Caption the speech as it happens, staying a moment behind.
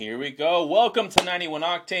Here we go. Welcome to 91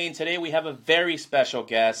 Octane. Today we have a very special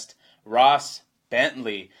guest, Ross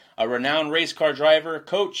Bentley, a renowned race car driver,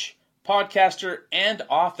 coach, podcaster, and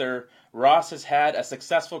author. Ross has had a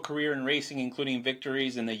successful career in racing, including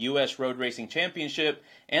victories in the U.S. Road Racing Championship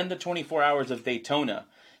and the 24 Hours of Daytona.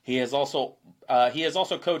 He has also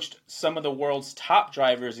coached some of the world's top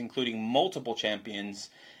drivers, including multiple champions.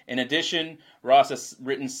 In addition, Ross has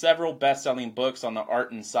written several best-selling books on the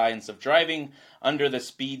art and science of driving under the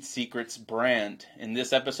Speed Secrets brand. In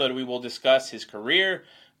this episode, we will discuss his career,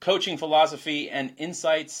 coaching philosophy, and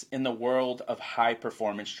insights in the world of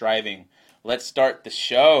high-performance driving. Let's start the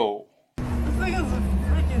show. This thing is a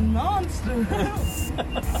freaking monster.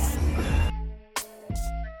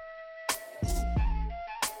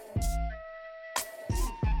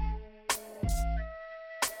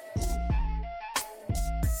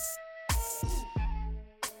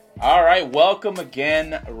 All right, welcome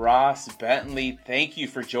again, Ross Bentley. Thank you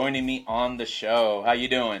for joining me on the show. How you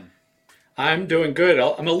doing? I'm doing good.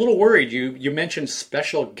 I'm a little worried. You mentioned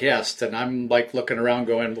special guest, and I'm like looking around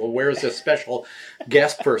going, well, where's this special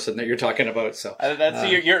guest person that you're talking about? So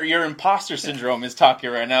your imposter syndrome is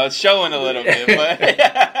talking right now. It's showing a little bit,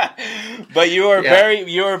 but you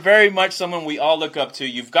are very much someone we all look up to.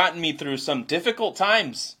 You've gotten me through some difficult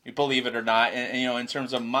times, believe it or not. And in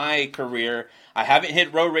terms of my career, I haven't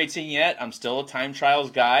hit road racing yet. I'm still a time trials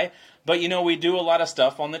guy, but we do a lot of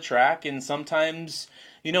stuff on the track, and sometimes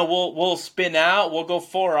we'll spin out, we'll go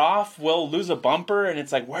 4 off, we'll lose a bumper, and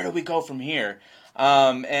it's like, where do we go from here?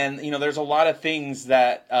 And there's a lot of things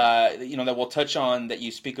that that we'll touch on that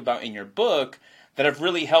you speak about in your book that have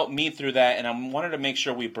really helped me through that, and I wanted to make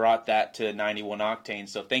sure we brought that to 91 Octane.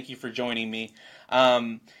 So thank you for joining me.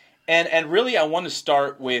 And really, I want to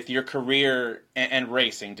start with your career and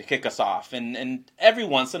racing to kick us off. And every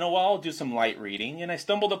once in a while, I'll do some light reading, and I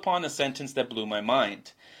stumbled upon a sentence that blew my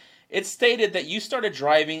mind. It stated that you started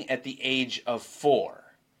driving at the age of 4,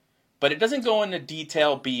 but it doesn't go into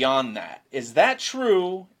detail beyond that. Is that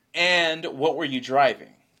true? And what were you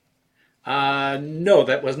driving? No,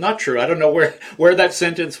 that was not true. I don't know where that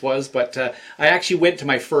sentence was, but I actually went to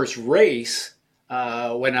my first race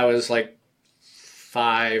when I was like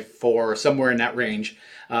 5, 4, somewhere in that range.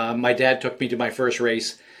 My dad took me to my first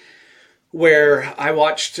race where I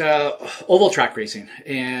watched oval track racing,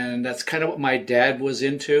 and that's kind of what my dad was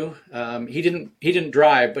into. He didn't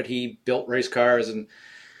drive, but he built race cars, and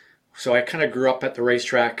so I kind of grew up at the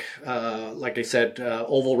racetrack. Like I said,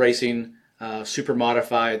 oval racing, super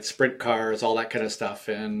modified sprint cars, all that kind of stuff.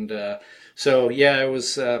 And so yeah, it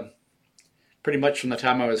was pretty much from the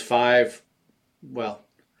time I was 5, well,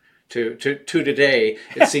 to today.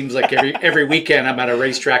 It seems like every weekend I'm at a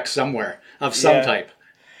racetrack somewhere of some type.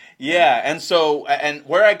 Yeah, and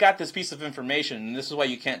where I got this piece of information, and this is why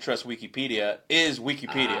you can't trust Wikipedia, is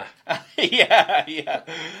Wikipedia. Yeah.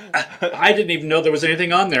 I didn't even know there was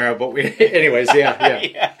anything on there, but anyways,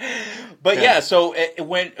 yeah. But so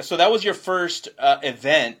that was your first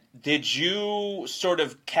event. Did you sort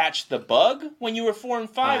of catch the bug when you were 4 and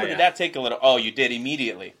 5, or did that take a little? Oh, you did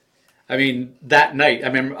immediately. I mean, that night,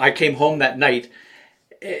 I came home that night,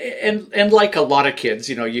 and like a lot of kids,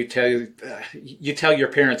 you tell your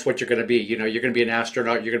parents what you're going to be. You're going to be an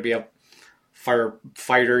astronaut, you're going to be a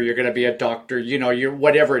firefighter, you're going to be a doctor, you're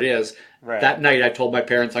whatever it is. Right. That night, I told my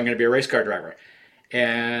parents I'm going to be a race car driver,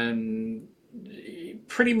 and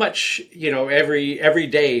pretty much, every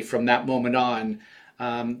day from that moment on,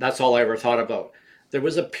 that's all I ever thought about. There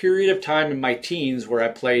was a period of time in my teens where I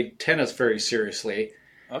played tennis very seriously.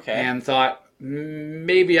 Okay. And thought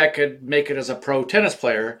maybe I could make it as a pro tennis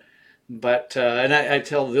player, but and I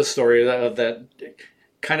tell this story of that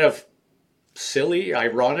kind of silly,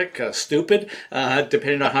 ironic, stupid,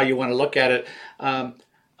 depending on how you want to look at it. I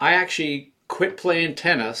actually quit playing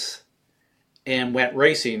tennis and went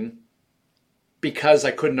racing because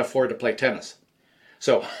I couldn't afford to play tennis.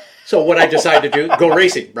 So what I decided to do, go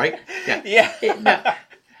racing, right? Yeah.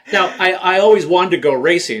 Now, I always wanted to go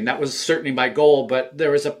racing. That was certainly my goal, but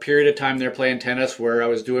there was a period of time there playing tennis where I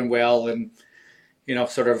was doing well and,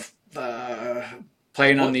 sort of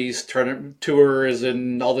playing on these tours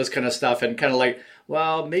and all this kind of stuff, and kind of like,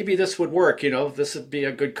 well, maybe this would work, this would be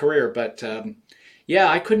a good career. But,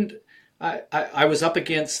 I couldn't, I was up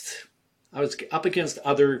against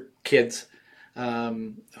other kids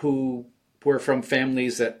who were from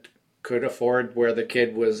families that could afford, where the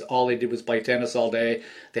kid was, all they did was play tennis all day.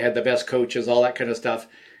 They had the best coaches, all that kind of stuff.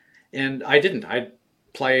 And I didn't. I'd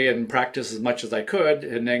play and practice as much as I could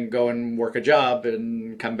and then go and work a job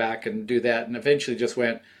and come back and do that. And eventually just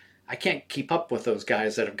went, I can't keep up with those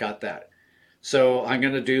guys that have got that. So I'm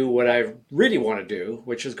going to do what I really want to do,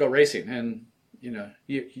 which is go racing. And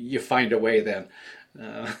you find a way then.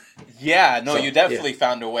 You definitely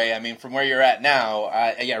found a way. I mean, from where you're at now,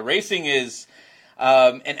 racing is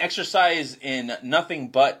an exercise in nothing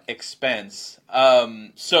but expense.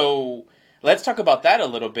 So let's talk about that a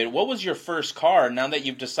little bit. What was your first car now that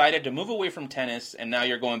you've decided to move away from tennis and now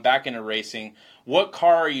you're going back into racing? What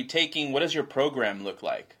car are you taking? What does your program look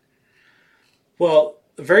like? Well,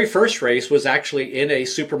 the very first race was actually in a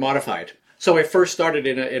super modified. So I first started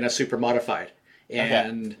in a super modified,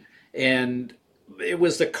 and it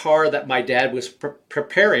was the car that my dad was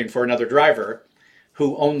preparing for another driver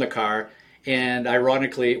who owned the car, and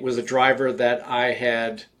ironically, it was a driver that I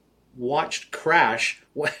had watched crash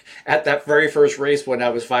at that very first race when I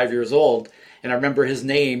was 5 years old, and I remember his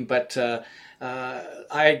name, but I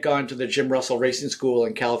had gone to the Jim Russell Racing School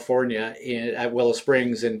in California at Willow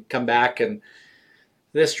Springs and come back, and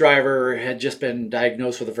this driver had just been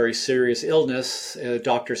diagnosed with a very serious illness. The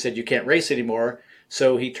doctor said, you can't race anymore.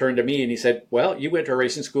 So he turned to me and he said, well, you went to a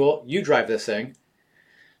racing school, you drive this thing.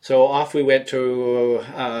 So off we went to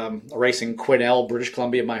a race in Quesnel, British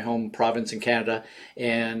Columbia, my home province in Canada.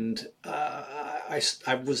 And I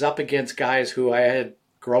was up against guys who I had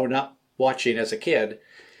grown up watching as a kid.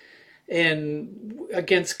 And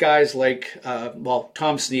against guys like, Tom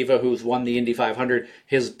Sneva, who's won the Indy 500,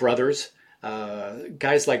 his brothers,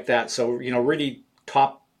 guys like that. So, really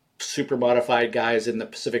top super modified guys in the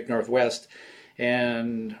Pacific Northwest.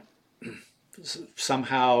 And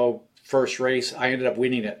somehow first race, I ended up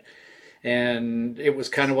winning it. And it was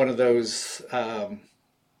kind of one of those, I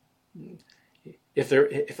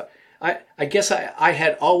guess I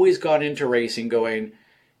had always gone into racing going,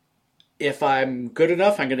 if I'm good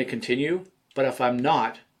enough, I'm going to continue. But if I'm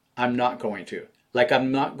not going to. Like,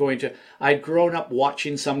 I'm not going to. I'd grown up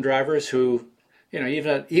watching some drivers who,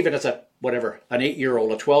 even as an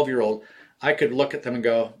 8-year-old, a 12-year-old, I could look at them and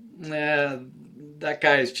go, nah, that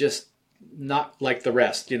guy is just not like the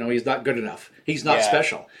rest. He's not good enough. He's not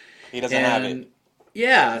special. He doesn't have it.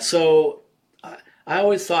 Yeah, so I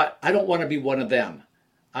always thought, I don't want to be one of them.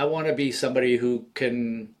 I want to be somebody who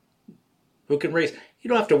can race. You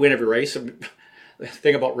don't have to win every race. The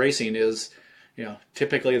thing about racing is,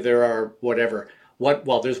 typically there are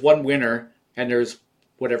there's one winner and there's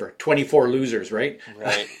 24 losers, right?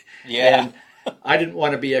 Right. Yeah. And I didn't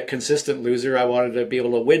want to be a consistent loser. I wanted to be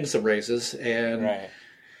able to win some races. And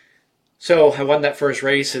so I won that first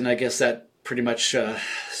race, and I guess that pretty much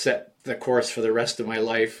set the course for the rest of my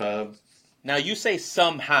life. Now, you say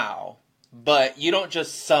somehow, but you don't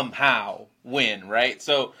just somehow win, right?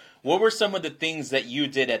 So what were some of the things that you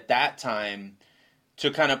did at that time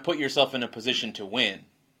to kind of put yourself in a position to win?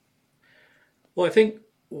 Well, I think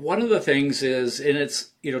one of the things is, and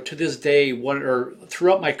it's, to this day,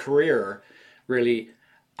 throughout my career, really,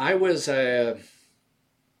 I wasn't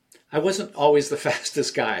always the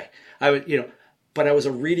fastest guy. But I was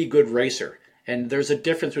a really good racer. And there's a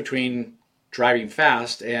difference between driving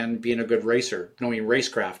fast and being a good racer, knowing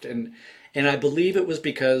racecraft. And I believe it was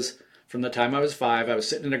because from the time I was 5, I was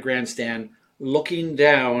sitting in a grandstand looking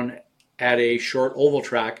down at a short oval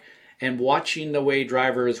track and watching the way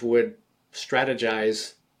drivers would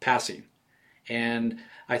strategize passing. And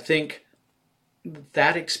I think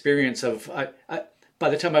that experience of, by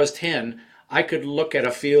the time I was 10, I could look at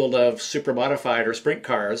a field of super modified or sprint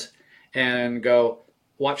cars and go,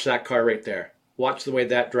 watch that car right there. Watch the way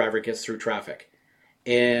that driver gets through traffic.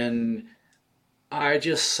 And I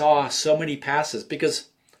just saw so many passes, because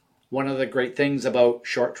one of the great things about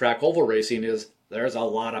short track oval racing is there's a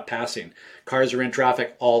lot of passing. Cars are in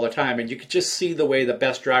traffic all the time, and you could just see the way the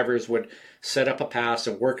best drivers would set up a pass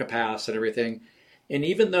and work a pass and everything. And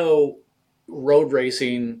even though road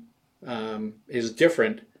racing is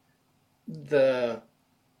different, the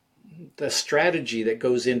strategy that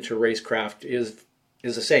goes into racecraft is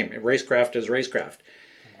the same. Racecraft is racecraft.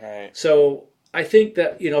 Right. So I think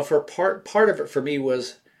that, for part of it for me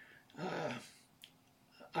was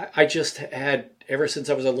I just had, ever since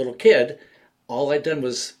I was a little kid, all I'd done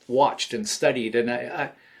was watched and studied, and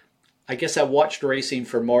I guess I watched racing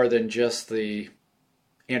for more than just the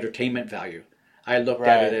entertainment value. I looked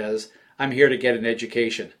at it as, I'm here to get an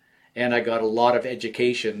education, and I got a lot of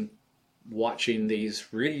education watching these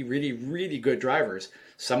really, really, really good drivers.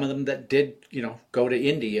 Some of them that did, go to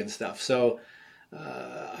Indy and stuff. So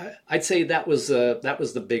I'd say that was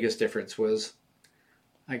the biggest difference. Was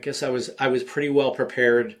I guess I was pretty well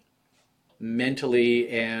prepared mentally,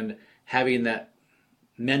 and having that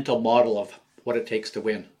mental model of what it takes to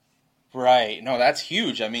win. Right. No, that's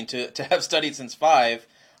huge. I mean, to have studied since 5,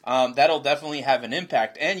 that'll definitely have an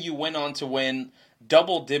impact. And you went on to win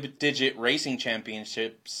double-digit racing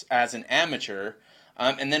championships as an amateur.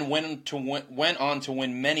 and then went on to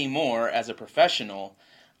win many more as a professional.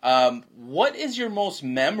 What is your most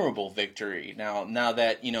memorable victory now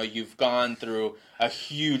that you've gone through a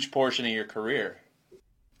huge portion of your career?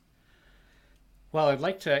 Well, I'd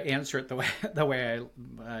like to answer it the way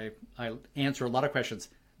I answer a lot of questions.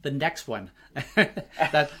 The next one,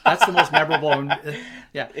 that's the most memorable one.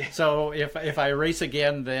 Yeah. So if I race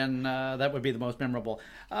again, then that would be the most memorable.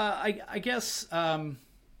 I guess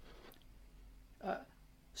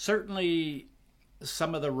certainly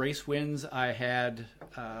some of the race wins I had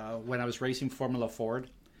when I was racing Formula Ford,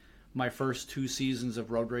 my first 2 seasons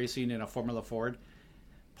of road racing in a Formula Ford.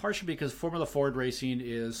 Partially because Formula Ford racing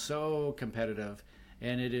is so competitive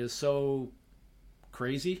and it is so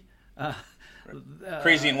crazy.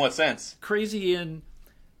 Crazy in what sense? Crazy in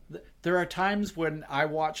there are times when I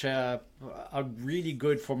watch a really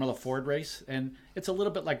good Formula Ford race, and it's a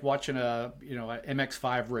little bit like watching a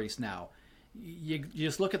MX-5 race now. You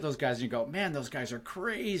just look at those guys and you go, man, those guys are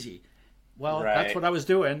crazy. Well, right. That's what I was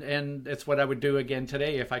doing, and it's what I would do again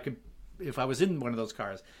today if I was in one of those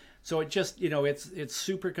cars. So it just, it's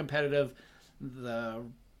super competitive. The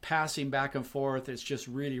passing back and forth, it's just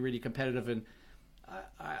really, really competitive. And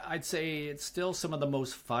I'd say it's still some of the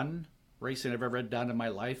most fun racing I've ever done in my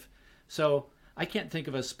life. So I can't think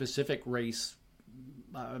of a specific race,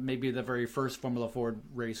 maybe the very first Formula Ford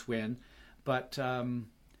race win. But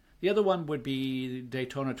the other one would be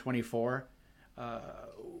Daytona 24.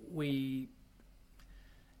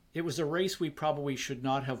 It was a race we probably should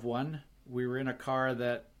not have won. We were in a car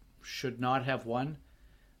that should not have won,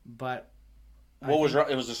 but was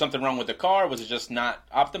wrong? Was there something wrong with the car? Was it just not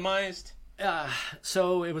optimized?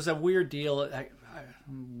 So it was a weird deal.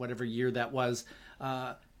 Whatever year that was,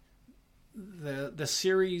 the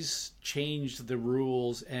series changed the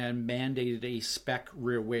rules and mandated a spec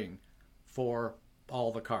rear wing for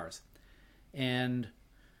all the cars. And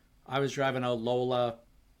I was driving a Lola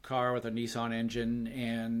car with a Nissan engine,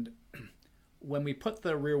 and when we put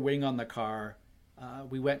the rear wing on the car,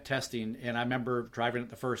 we went testing, and I remember driving it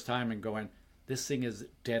the first time and going, this thing is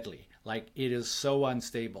deadly. Like, it is so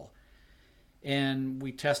unstable. And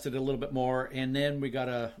we tested a little bit more, and then we got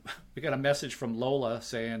a message from Lola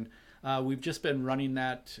saying, we've just been running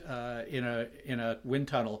that in a wind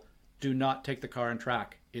tunnel. Do not take the car on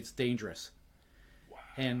track. It's dangerous. Wow.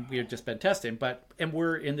 And we had just been testing, and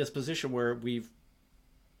we're in this position where we've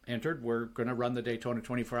entered. We're going to run the Daytona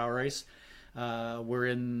 24-hour race. We're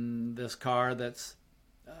in this car that's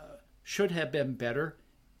should have been better.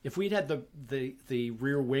 If we'd had the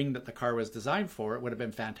rear wing that the car was designed for, it would have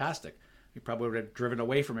been fantastic. We probably would have driven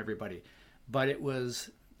away from everybody. But it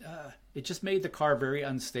just made the car very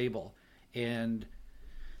unstable. And,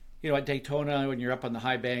 at Daytona, when you're up on the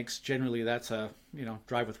high banks, generally that's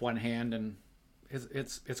drive with one hand, and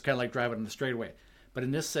it's kind of like driving on the straightaway. But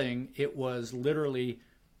in this thing, it was literally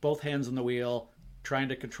both hands on the wheel, trying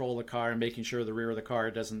to control the car and making sure the rear of the car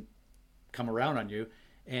doesn't come around on you.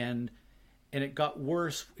 And it got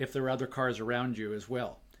worse if there were other cars around you as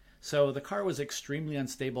well. So the car was extremely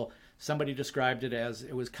unstable. Somebody described it as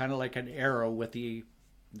it was kind of like an arrow with the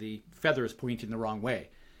feathers pointing the wrong way.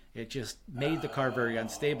 It just made the car very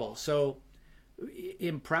unstable. So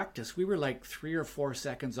in practice, we were like 3 or 4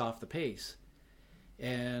 seconds off the pace.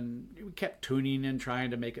 And we kept tuning and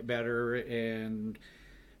trying to make it better. And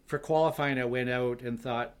for qualifying, I went out and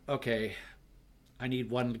thought, okay, I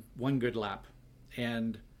need one good lap.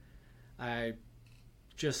 And I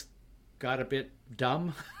just got a bit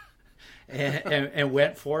dumb and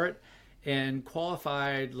went for it and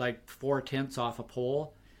qualified like 4/10 off a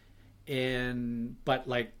pole, but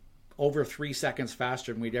like over 3 seconds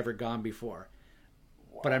faster than we'd ever gone before.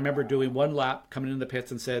 Wow. But I remember doing one lap, coming in the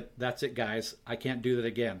pits and said, that's it, guys. I can't do that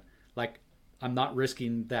again. Like, I'm not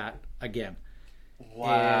risking that again.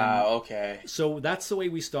 Wow, okay. So that's the way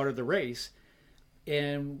we started the race.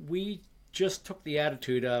 And we just took the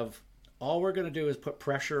attitude of, all we're going to do is put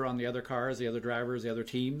pressure on the other cars, the other drivers, the other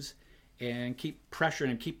teams, and keep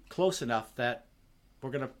pressuring and keep close enough that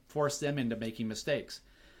we're going to force them into making mistakes.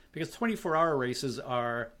 Because 24-hour races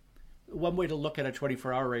are, one way to look at a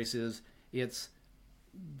 24-hour race is it's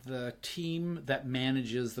the team that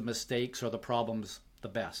manages the mistakes or the problems the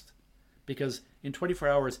best. Because in 24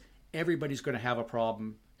 hours, everybody's going to have a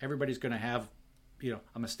problem. Everybody's going to have,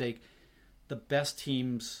 a mistake. The best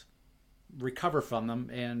teams recover from them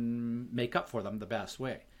and make up for them the best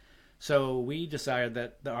way. So we decided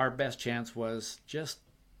that our best chance was just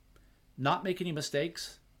not make any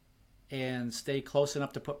mistakes and stay close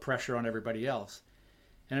enough to put pressure on everybody else.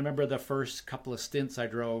 And I remember the first couple of stints I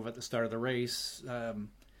drove at the start of the race,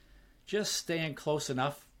 just staying close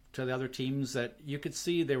enough to the other teams that you could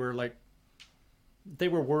see they were like they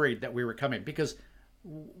were worried that we were coming because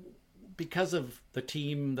of the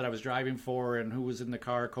team that I was driving for and who was in the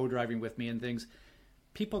car co-driving with me and things.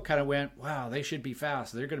 People kind of went, wow, they should be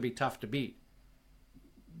fast. They're going to be tough to beat.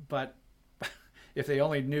 But if they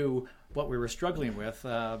only knew what we were struggling with,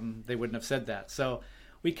 they wouldn't have said that. So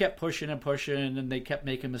we kept pushing and pushing, and they kept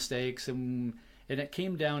making mistakes, and it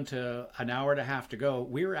came down to an hour and a half to go.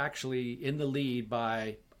 We were actually in the lead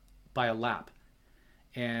by a lap.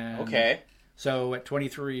 And okay. So at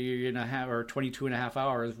 23 and a half or 22 and a half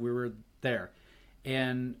hours, we were there.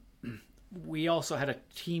 And we also had a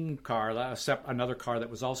team car, another car that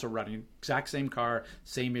was also running, exact same car,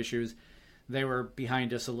 same issues. They were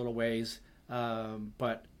behind us a little ways,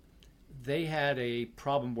 but they had a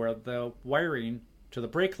problem where the wiring to the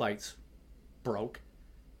brake lights broke,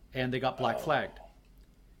 and they got black flagged.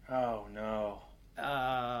 Oh, no.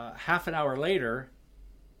 Half an hour later,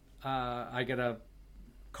 I get a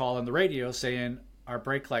call on the radio saying our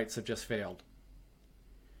brake lights have just failed.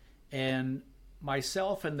 And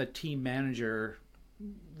myself and the team manager,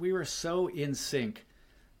 we were so in sync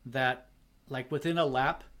that, like, within a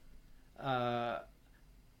lap, I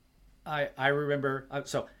remember,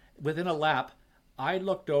 so within a lap, I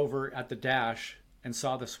looked over at the dash and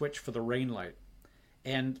saw the switch for the rain light.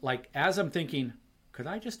 And, like, as I'm thinking, could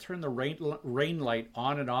I just turn the rain light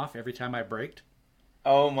on and off every time I braked?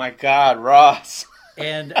 Oh, my God, Ross.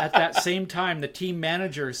 And at that same time, the team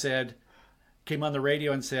manager came on the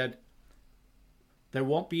radio and said, there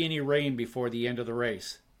won't be any rain before the end of the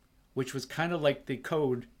race, which was kind of like the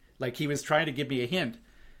code, like he was trying to give me a hint.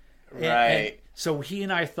 Right. And so he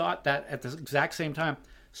and I thought that at the exact same time.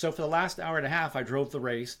 So for the last hour and a half, I drove the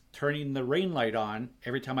race, turning the rain light on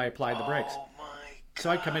every time I applied the brakes. Oh, my God. So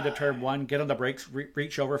I'd come into turn one, get on the brakes,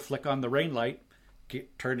 reach over, flick on the rain light,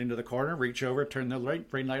 turn into the corner, reach over, turn the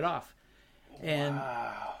rain light off. And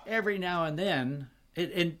every now and then,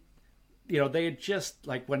 they had just,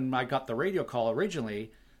 like, when I got the radio call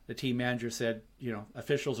originally, the team manager said,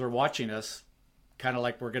 officials are watching us, kind of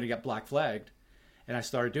like we're going to get black flagged. And I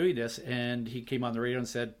started doing this, and he came on the radio and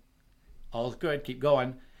said, all's good, keep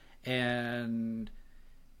going. And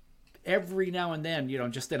every now and then,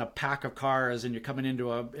 just in a pack of cars, and you're coming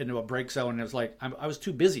into a brake zone, and it was like, I was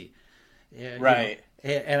too busy. Right.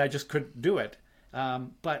 And I just couldn't do it.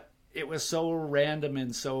 But it was so random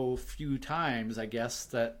and so few times, I guess,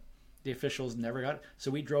 that the officials never got it.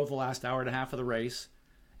 So we drove the last hour and a half of the race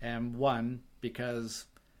and won because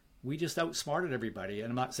we just outsmarted everybody. And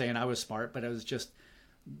I'm not saying I was smart, but it was just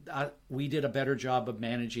we did a better job of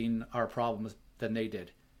managing our problems than they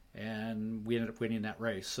did. And we ended up winning that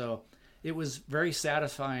race. So it was very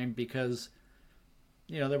satisfying because,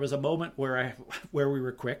 there was a moment where we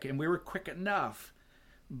were quick, and we were quick enough,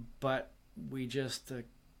 but we just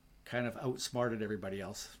kind of outsmarted everybody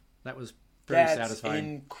else. That was very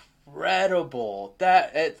satisfying. Incredible.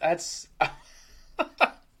 That's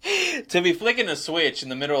to be flicking a switch in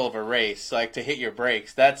the middle of a race, like to hit your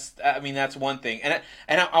brakes. That's one thing. And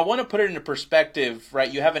I want to put it into perspective,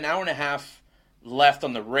 right? You have an hour and a half left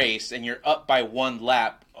on the race, and you're up by one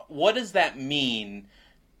lap. What does that mean?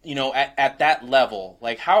 At that level,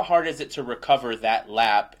 like, how hard is it to recover that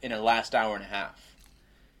lap in a last hour and a half?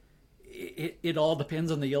 It all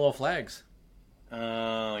depends on the yellow flags.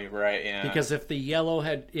 Oh, you're right, yeah. Because if the yellow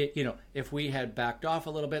if we had backed off a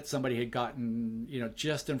little bit, somebody had gotten,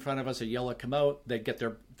 just in front of us, a yellow come out, they'd get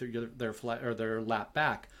their flag or their lap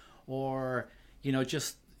back. Or,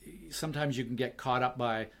 just sometimes you can get caught up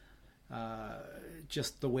by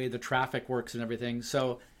just the way the traffic works and everything.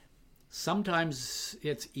 So sometimes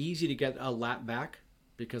it's easy to get a lap back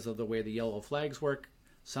because of the way the yellow flags work.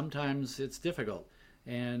 Sometimes it's difficult.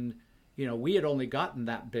 And we had only gotten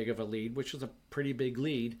that big of a lead, which was a pretty big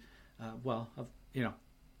lead.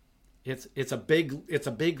 It's a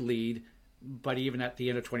big lead, but even at the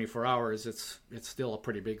end of 24 hours, it's still a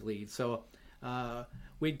pretty big lead. So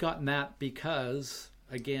we'd gotten that because,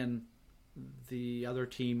 again, the other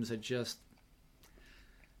teams had just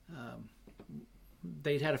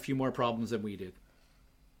they'd had a few more problems than we did.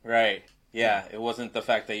 Right. Yeah, it wasn't the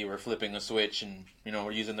fact that you were flipping a switch and,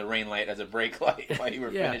 were using the rain light as a brake light while you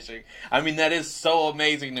were finishing. I mean, that is so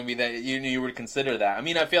amazing to me that you would consider that. I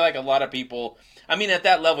mean, I feel like a lot of people, at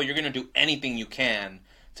that level, you're going to do anything you can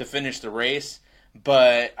to finish the race.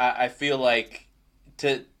 But I feel like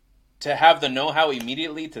to have the know-how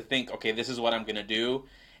immediately to think, okay, this is what I'm going to do,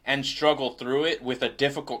 and struggle through it with a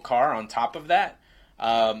difficult car on top of that,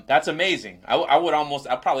 that's amazing. I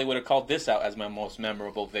probably would have called this out as my most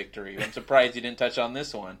memorable victory. I'm surprised you didn't touch on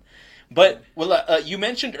this one. But you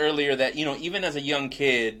mentioned earlier that even as a young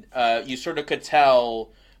kid, you sort of could tell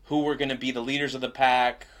who were going to be the leaders of the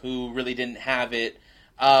pack, who really didn't have it.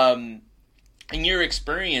 In your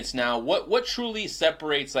experience now, what truly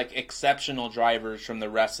separates like exceptional drivers from the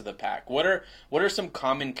rest of the pack? What are some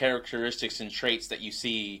common characteristics and traits that you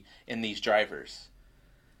see in these drivers?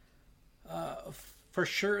 For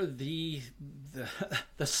sure, the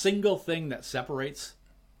single thing that separates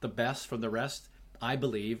the best from the rest, I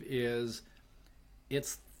believe, is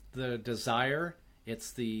it's the desire.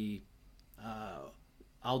 It's the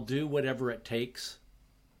I'll do whatever it takes.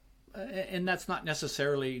 And that's not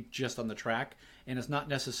necessarily just on the track, and it's not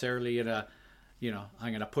necessarily in a, I'm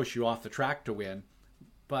going to push you off the track to win.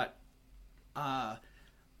 But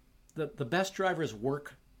the best drivers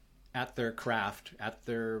work at their craft, at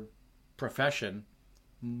their profession,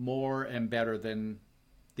 more and better than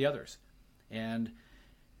the others. And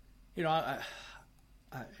I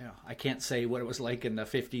can't say what it was like in the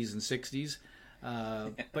 50s and 60s,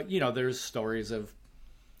 but there's stories of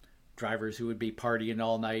drivers who would be partying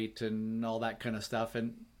all night and all that kind of stuff,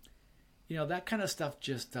 and that kind of stuff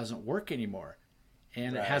just doesn't work anymore,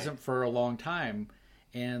 and It hasn't for a long time.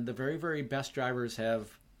 And the very, very best drivers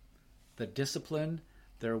have the discipline.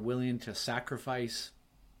 They're willing to sacrifice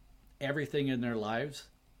everything in their lives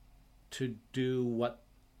to do what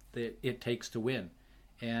it takes to win.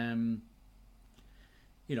 And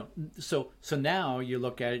so now you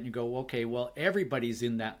look at it and you go, okay, well, everybody's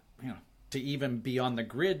in that. To even be on the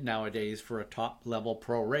grid nowadays for a top level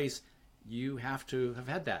pro race, you have to have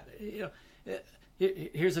had that.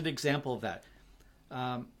 Here's an example of that.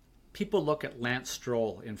 People look at Lance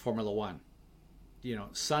Stroll in Formula One,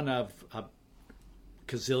 son of a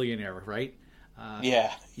gazillionaire, right?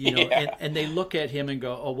 And they look at him and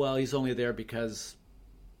go, oh, well, he's only there because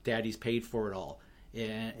daddy's paid for it all.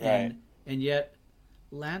 And yet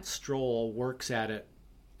Lance Stroll works at it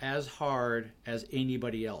as hard as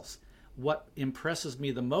anybody else. What impresses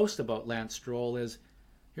me the most about Lance Stroll is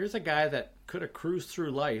here's a guy that could have cruised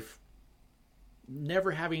through life,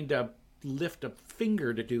 never having to lift a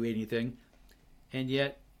finger to do anything, and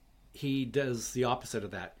yet he does the opposite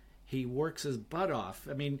of that. He works his butt off.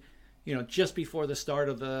 I mean, just before the start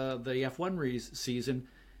of the F1 season,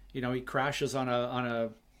 he crashes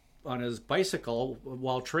on his bicycle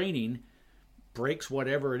while training, breaks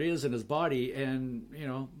whatever it is in his body, and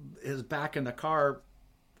is back in the car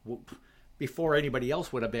before anybody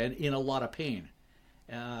else would have been, in a lot of pain.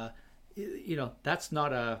 That's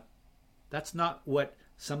not what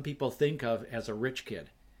some people think of as a rich kid.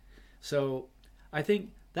 So I think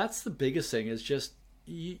that's the biggest thing, is just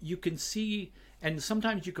you can see, and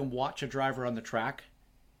sometimes you can watch a driver on the track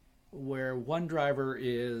where one driver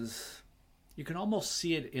is, you can almost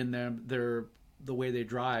see it in them, the way they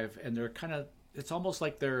drive, and they're kind of, it's almost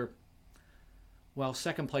like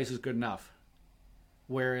second place is good enough.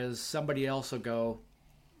 Whereas somebody else will go,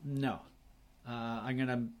 no,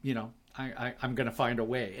 I'm gonna find a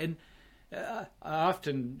way. And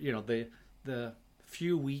often, the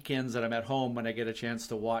few weekends that I'm at home when I get a chance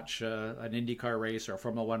to watch an IndyCar race or a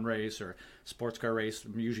Formula One race or sports car race,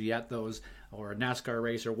 I'm usually at those, or a NASCAR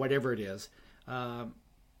race or whatever it is. My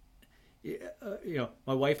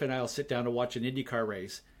wife and I will sit down to watch an IndyCar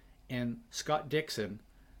race, and Scott Dixon,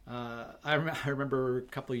 I remember a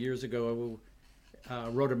couple of years ago,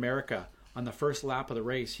 Road America, on the first lap of the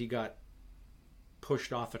race, he got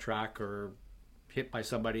pushed off the track or hit by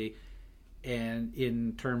somebody, and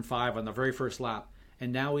in turn 5 on the very first lap,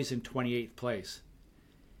 and now he's in 28th place.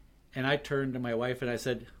 And I turned to my wife and I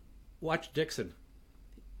said, watch Dixon,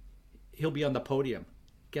 he'll be on the podium.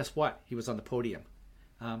 Guess what? He was on the podium.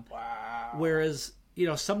 Wow. Whereas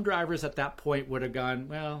some drivers at that point would have gone,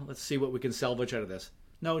 well, let's see what we can salvage out of this.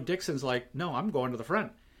 No, Dixon's like, no, I'm going to the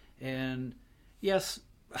front. And yes,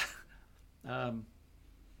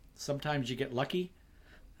 sometimes you get lucky.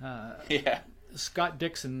 Scott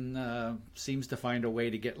Dixon seems to find a way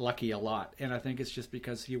to get lucky a lot, and I think it's just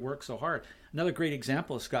because he works so hard. Another great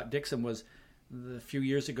example of Scott Dixon was a few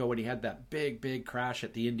years ago when he had that big crash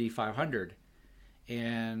at the Indy 500,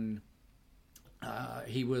 and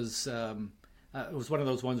he was it was one of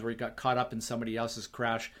those ones where he got caught up in somebody else's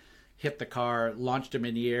crash, hit the car, launched him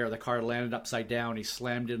in the air, the car landed upside down, he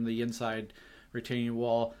slammed into the inside retaining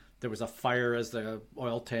wall. There was a fire as the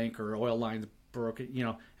oil tank or oil lines broke, and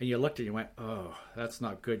you looked at it and you went, oh, that's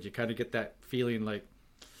not good. You kind of get that feeling like,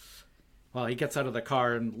 well, he gets out of the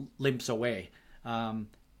car and limps away.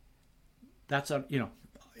 That's on,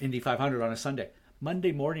 Indy 500 on a Sunday.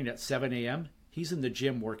 Monday morning at 7 a.m., he's in the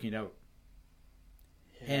gym working out.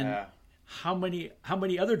 Yeah. And how many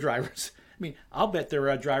other drivers? I mean, I'll bet there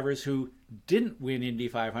are drivers who didn't win Indy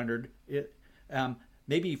 500.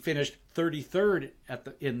 Maybe finished 33rd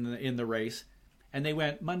in the race, And they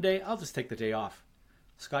went, Monday, I'll just take the day off.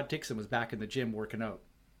 Scott Dixon was back in the gym working out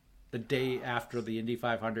the day after the Indy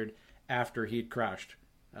 500, after he'd crashed.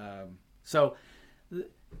 So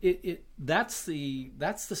that's the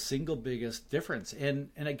single biggest difference. And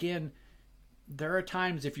again, there are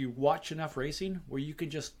times if you watch enough racing where you can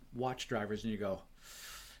just watch drivers and you go,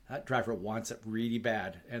 that driver wants it really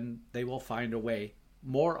bad, and they will find a way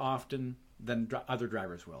more often than other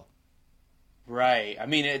drivers will. Right. I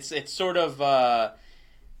mean, it's sort of.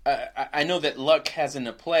 I know that luck has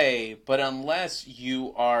into play, but unless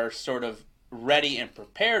you are sort of ready and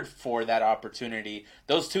prepared for that opportunity,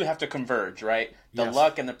 those two have to converge, right? The Yes.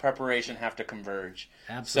 luck and the preparation have to converge.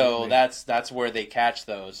 Absolutely. So that's where they catch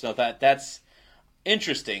those. So that's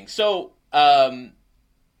interesting. So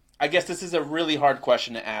I guess this is a really hard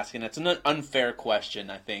question to ask, and it's an unfair question,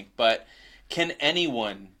 I think. But can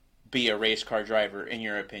anyone be a race car driver, in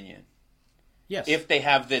your opinion? Yes. If they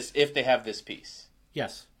have this piece.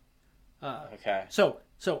 Yes. Okay.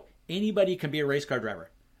 So anybody can be a race car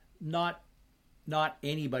driver. Not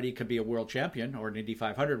anybody can be a world champion or an Indy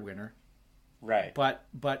 500 winner. Right. But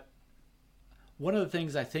one of the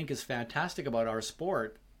things I think is fantastic about our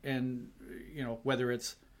sport, and whether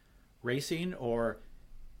it's racing or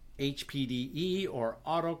HPDE or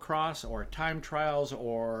autocross or time trials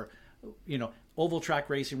or oval track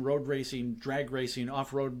racing, road racing, drag racing,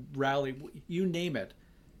 off-road rally, you name it,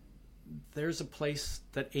 there's a place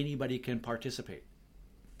that anybody can participate.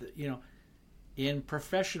 In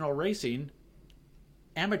professional racing,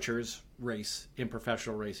 amateurs race in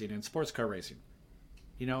professional racing and sports car racing.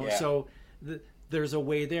 Yeah. So there's a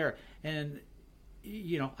way there. And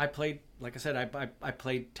I played, like I said, I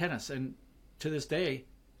played tennis, and to this day,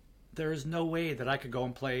 there is no way that I could go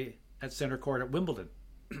and play at center court at Wimbledon.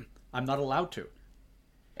 I'm not allowed to.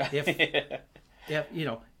 If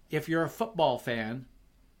you're a football fan,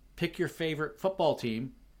 pick your favorite football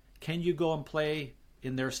team. Can you go and play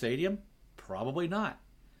in their stadium? Probably not.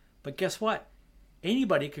 But guess what?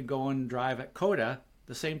 Anybody can go and drive at COTA,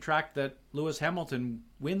 the same track that Lewis Hamilton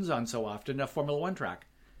wins on so often, a Formula One track.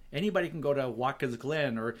 Anybody can go to Watkins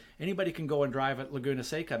Glen, or anybody can go and drive at Laguna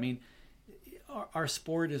Seca. I mean, our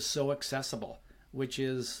sport is so accessible, which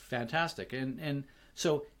is fantastic. And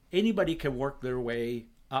so anybody can work their way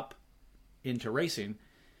up into racing.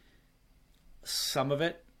 Some of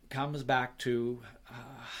it comes back to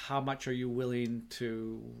how much are you willing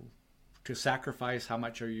to sacrifice? How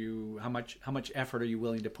much effort are you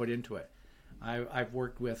willing to put into it? I've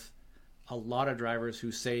worked with a lot of drivers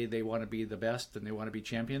who say they want to be the best and they want to be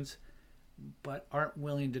champions, but aren't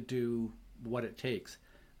willing to do what it takes.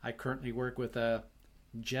 I currently work with a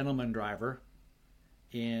gentleman driver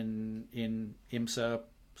in IMSA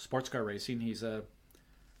sports car racing. He's a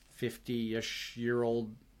 50-ish year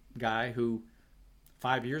old guy who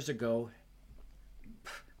 5 years ago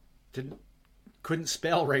couldn't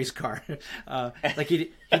spell race car. Like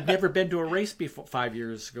he'd never been to a race before 5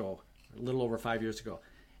 years ago, a little over 5 years ago.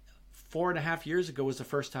 4.5 years ago was the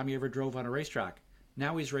first time he ever drove on a racetrack.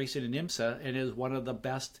 Now he's racing in IMSA and is one of the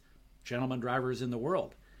best gentleman drivers in the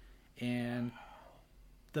world. And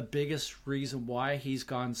the biggest reason why he's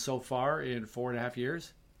gone so far in 4.5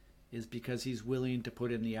 years is because he's willing to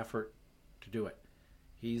put in the effort to do it.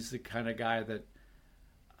 He's the kind of guy that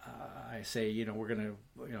I say, we're going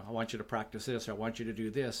to, I want you to practice this, or I want you to do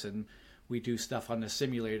this. And we do stuff on the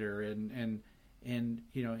simulator and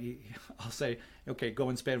I'll say, okay, go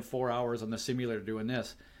and spend 4 hours on the simulator doing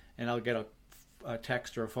this. And I'll get a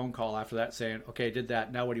text or a phone call after that saying, okay, I did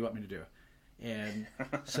that. Now what do you want me to do? And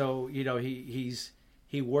so,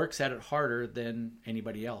 he works at it harder than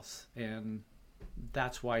anybody else. And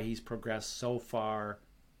that's why he's progressed so far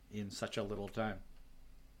in such a little time.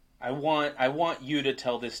 I want you to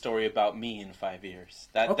tell this story about me in 5 years.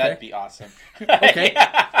 Okay. That'd be awesome. Okay.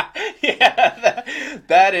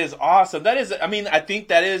 That is awesome. That is, I think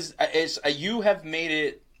that is you have made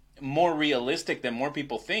it more realistic than more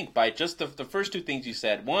people think by just the first two things you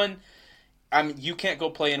said. One, you can't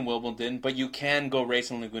go play in Wimbledon, but you can go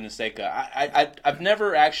race in Laguna Seca. I've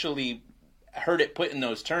never actually heard it put in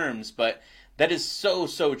those terms, but that is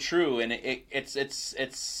so true, and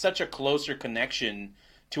it's such a closer connection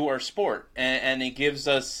to our sport, and it gives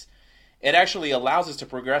us, it actually allows us to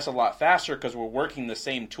progress a lot faster because we're working the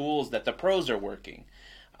same tools that the pros are working,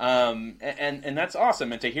 and that's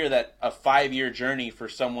awesome. And to hear that a 5-year journey for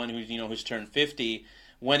someone who's turned 50,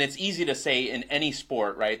 when it's easy to say in any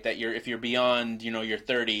sport, right, that if you're beyond your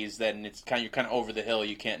 30s, then you're kind of over the hill,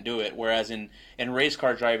 you can't do it. Whereas in race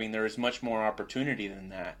car driving, there is much more opportunity than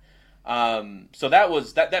that. So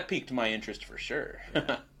that piqued my interest for sure.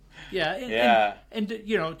 Yeah. And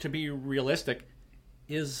to be realistic,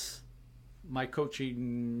 is my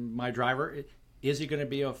coaching my driver, is he going to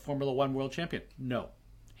be a Formula One world champion? No,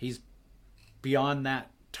 he's beyond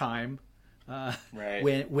that time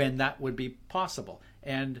right. when that would be possible.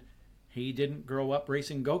 And he didn't grow up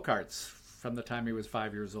racing go-karts from the time he was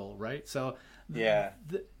 5 years old, right? So yeah,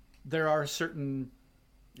 there are certain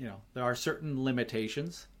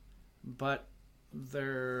limitations, but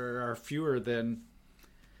there are fewer than,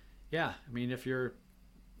 I mean, if you're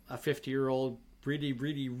a 50-year-old, really,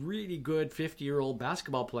 really, really good 50-year-old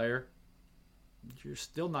basketball player, you're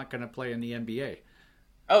still not going to play in the NBA.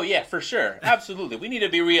 Oh yeah, for sure, absolutely. We need to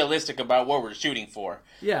be realistic about what we're shooting for.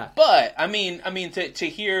 Yeah. But I mean, to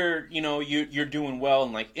hear, you're doing well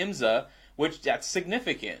in like IMSA, which that's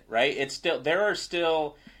significant, right? It's still, there are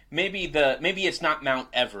still maybe it's not Mount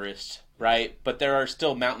Everest, right? But there are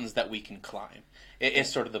still mountains that we can climb. It's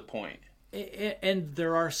sort of the point. And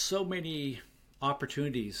there are so many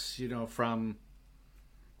opportunities, from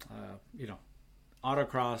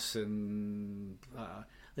autocross and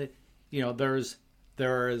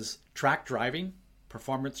there is track driving,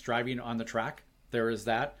 performance driving on the track. There is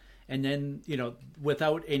that. And then,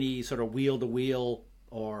 without any sort of wheel to wheel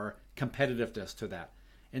or competitiveness to that.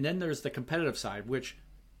 And then there's the competitive side, which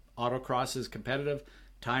autocross is competitive,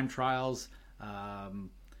 time trials.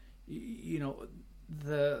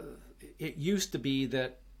 It used to be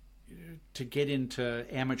that to get into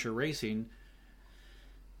amateur racing,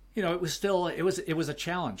 it was a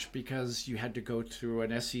challenge because you had to go through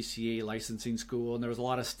an SCCA licensing school, and there was a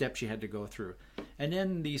lot of steps you had to go through. And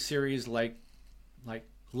then these series like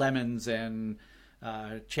Lemons and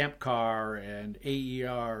Champ Car and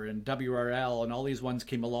AER and WRL and all these ones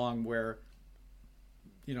came along where,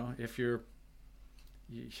 if you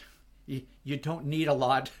don't need a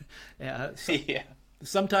lot. Yeah.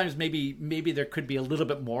 Sometimes maybe there could be a little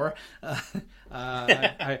bit more.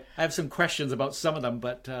 I have some questions about some of them,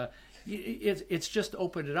 but it's just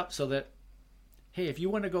opened it up so that, hey, if you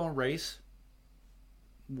want to go and race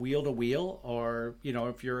wheel to wheel, or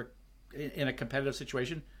if you're in a competitive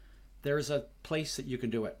situation, there's a place that you can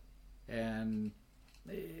do it, and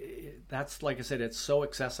that's, like I said, it's so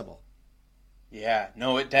accessible. Yeah,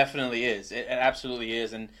 no, it definitely is. It absolutely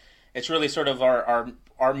is, and it's really sort of our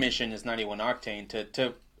mission as 91 Octane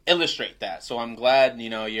to illustrate that. So I'm glad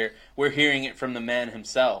we're hearing it from the man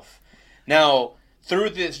himself. Now, through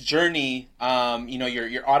this journey,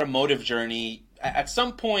 your automotive journey, at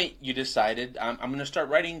some point you decided I'm going to start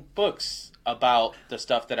writing books about the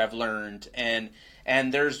stuff that I've learned, and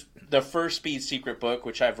there's the first Speed Secret book,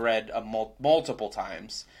 which I've read multiple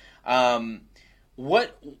times.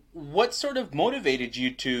 What sort of motivated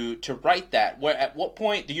you to write that? At what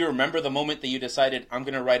point do you remember the moment that you decided I'm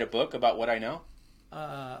going to write a book about what I know?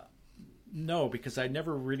 No, because I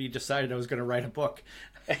never really decided I was going to write a book.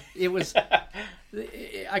 It was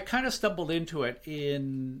I kind of stumbled into it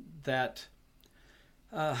in that.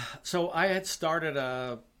 So I had started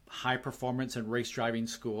a high performance and race driving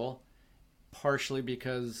school, partially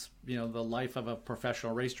because the life of a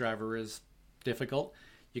professional race driver is difficult.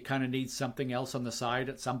 You kind of need something else on the side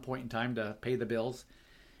at some point in time to pay the bills.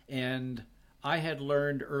 And I had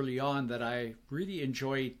learned early on that I really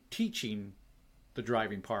enjoy teaching the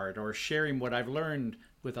driving part or sharing what I've learned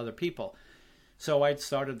with other people. So I'd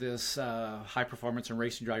started this high performance and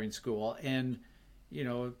racing driving school. And,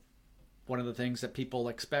 one of the things that people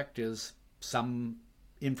expect is some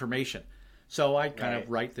information. So I'd kind of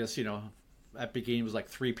write this, at the beginning it was like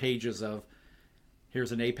 3 pages of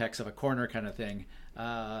here's an apex of a corner kind of thing.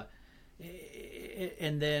 And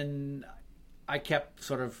then I kept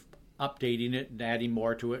sort of updating it and adding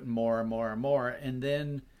more to it and more and more and more. And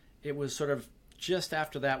then it was sort of just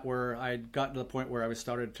after that where I'd gotten to the point where I was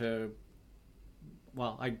I'd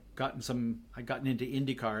gotten into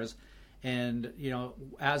Indy cars. And,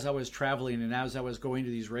 as I was traveling and as I was going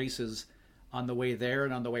to these races on the way there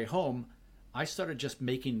and on the way home, I started just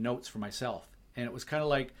making notes for myself. And it was kind of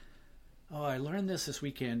like, oh, I learned this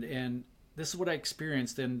weekend, and this is what I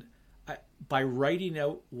experienced. And by writing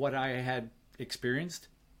out what I had experienced,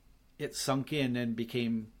 it sunk in and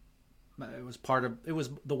it was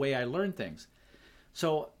the way I learned things.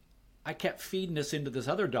 So I kept feeding this into this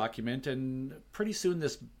other document, and pretty soon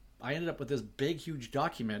I ended up with this big, huge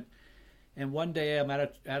document. And one day I'm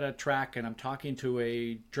at a track and I'm talking to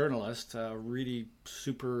a journalist, a really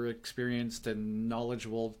super experienced and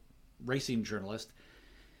knowledgeable racing journalist.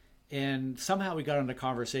 And somehow we got into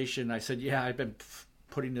conversation. I said, yeah, I've been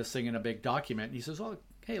putting this thing in a big document. And he says, oh,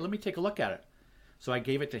 hey, let me take a look at it. So I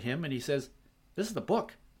gave it to him and he says, this is the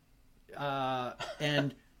book.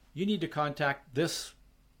 And you need to contact this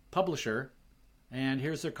publisher. And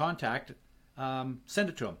here's their contact. Send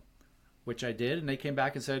it to them. which I did, and they came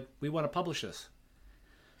back and said, we want to publish this.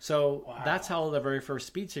 So that's how the very first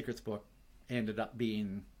Speed Secrets book ended up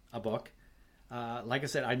being a book. Like I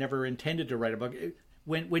said, I never intended to write a book.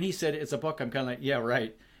 When he said it's a book, I'm kind of like, yeah,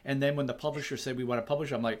 right. And then when the publisher said we want to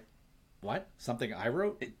publish it, I'm like, what? Something I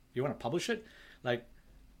wrote? You want to publish it? Like,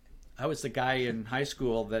 I was the guy in high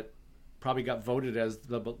school that probably got voted as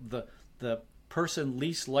the person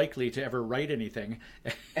least likely to ever write anything.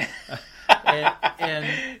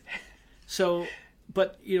 and so,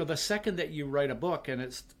 but the second that you write a book and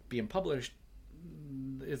it's being published,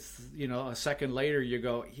 it's a second later you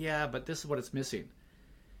go, yeah, but this is what it's missing.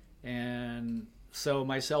 And so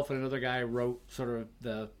myself and another guy wrote sort of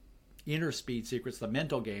the inner Speed Secrets, the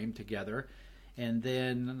mental game, together. And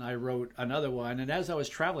then I wrote another one. And as I was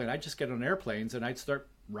traveling, I'd just get on airplanes and I'd start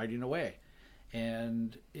writing away.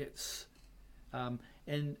 And it's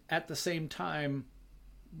and at the same time,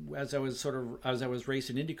 as I was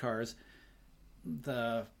racing Indy cars,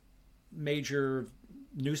 the major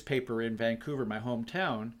newspaper in Vancouver, my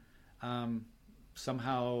hometown,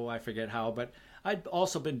 somehow, I forget how, but I'd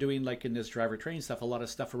also been doing, like in this driver training stuff, a lot of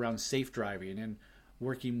stuff around safe driving and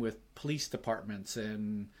working with police departments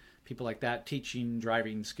and people like that, teaching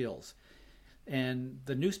driving skills. And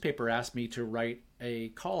the newspaper asked me to write a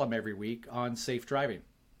column every week on safe driving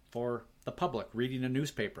for the public, reading a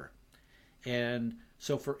newspaper. And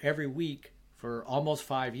so for every week, for almost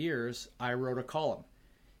 5 years, I wrote a column.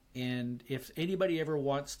 And if anybody ever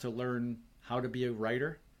wants to learn how to be a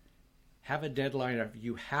writer, have a deadline of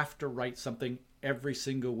you have to write something every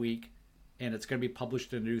single week, and it's going to be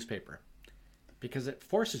published in a newspaper. Because it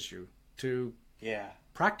forces you to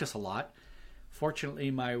practice a lot.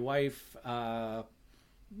 Fortunately, my wife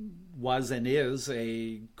was and is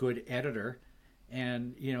a good editor.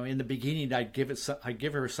 And, in the beginning, I'd give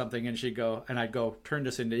her something and I'd go, turn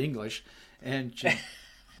this into English. And she'd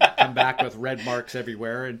come back with red marks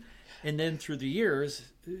everywhere. And then through the years,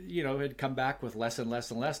 it'd come back with less and less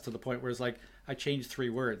and less, to the point where it's like, I changed 3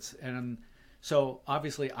 words. And so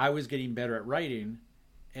obviously I was getting better at writing,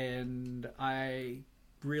 and I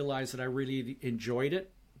realized that I really enjoyed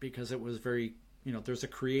it because it was very, there's a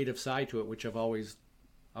creative side to it, which I've always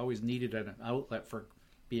needed an outlet for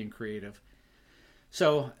being creative.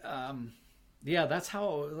 So, that's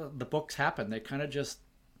how the books happen. They kind of just,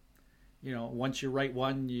 once you write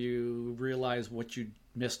one, you realize what you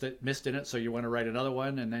missed in it. So you want to write another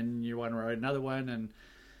one, and then you want to write another one.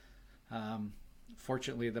 And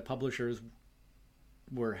fortunately, the publishers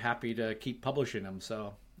were happy to keep publishing them.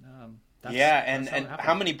 So, and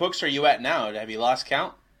how many books are you at now? Have you lost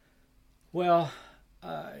count? Well,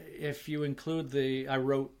 if you include I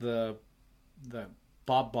wrote the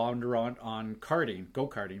Bob Bondurant on karting,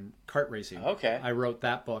 go-karting, kart racing. Okay. I wrote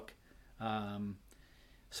that book,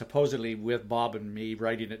 supposedly with Bob and me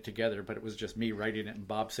writing it together, but it was just me writing it and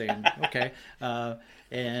Bob saying, okay.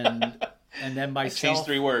 And then myself... I changed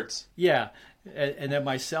 3 words. Yeah. And then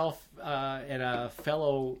myself and a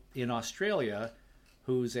fellow in Australia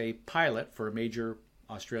who's a pilot for a major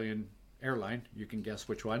Australian airline. You can guess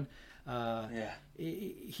which one.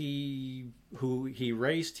 He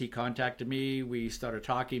raced, he contacted me. We started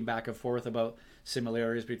talking back and forth about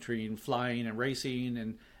similarities between flying and racing,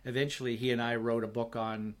 and eventually he and I wrote a book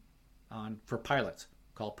on for pilots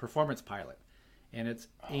called Performance Pilot. And it's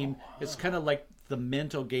it's kind of like the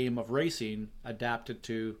mental game of racing adapted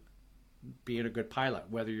to being a good pilot,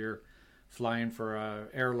 whether you're flying for an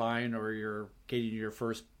airline or you're getting your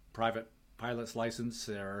first private pilot's license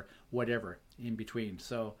or whatever in between.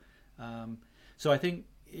 So I think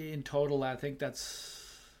in total, I think that's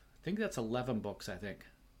 11 books. I think.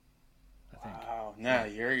 Wow! No,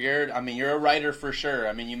 you're a writer for sure.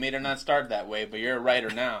 I mean, you may not start that way, but you're a writer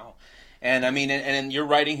now. And I mean, and your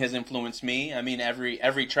writing has influenced me. I mean,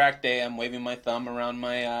 every track day, I'm waving my thumb around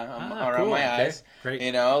my eyes.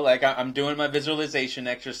 Great. Like I'm doing my visualization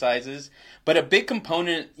exercises. But a big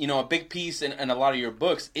component, a big piece in a lot of your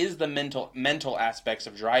books is the mental aspects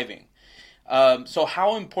of driving. So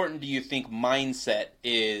how important do you think mindset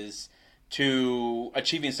is to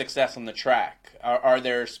achieving success on the track? Are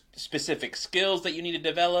there specific skills that you need to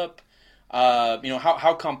develop?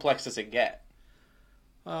 How complex does it get?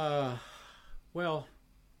 Well,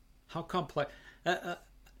 how complex?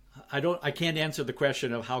 I can't answer the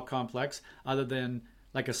question of how complex, other than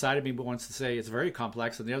like a side of me wants to say it's very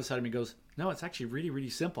complex, and the other side of me goes, no, it's actually really, really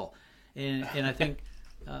simple. And I think,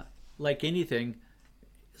 like anything,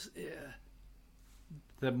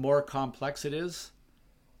 the more complex it is,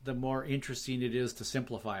 the more interesting it is to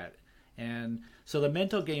simplify it. And so the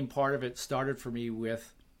mental game part of it started for me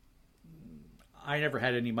with, I never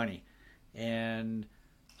had any money. And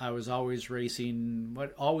I was always racing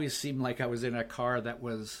what always seemed like I was in a car that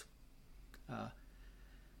was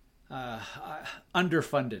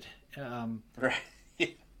underfunded. Right.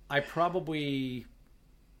 I probably,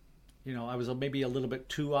 I was maybe a little bit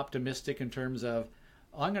too optimistic in terms of,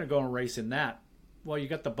 oh, I'm going to go and race in that. Well, you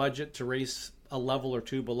got the budget to race a level or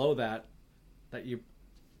two below that you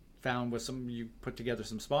found with you put together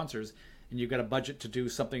some sponsors, and you've got a budget to do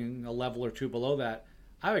something a level or two below that.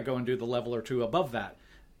 I would go and do the level or two above that,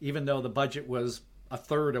 even though the budget was a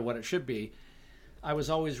third of what it should be. I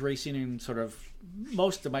was always racing in sort of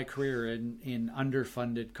most of my career in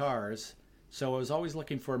underfunded cars, so I was always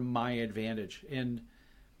looking for my advantage. And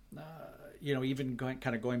even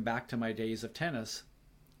going back to my days of tennis,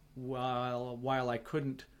 while I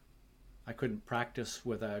couldn't practice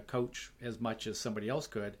with a coach as much as somebody else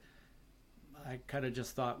could, I kind of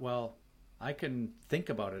just thought, well, I can think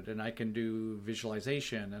about it, and I can do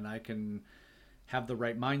visualization, and I can have the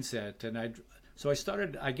right mindset. And so I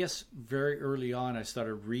started, I guess, very early on, I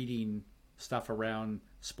started reading stuff around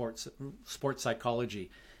sports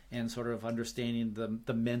psychology and sort of understanding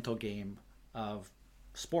the mental game of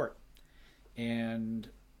sport, and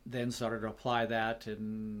then started to apply that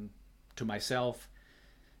to myself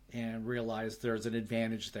and realized there's an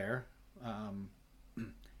advantage there.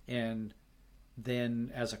 And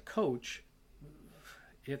then as a coach,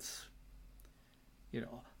 it's,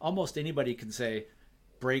 almost anybody can say,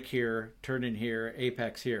 brake here, turn in here,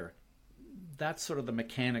 apex here. That's sort of the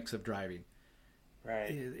mechanics of driving.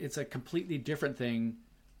 Right. It's a completely different thing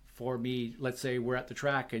for me. Let's say we're at the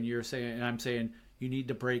track and I'm saying, you need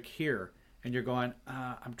to brake here. And you're going,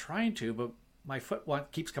 I'm trying to, but my foot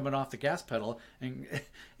keeps coming off the gas pedal and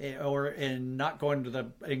not going to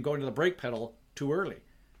the brake pedal too early.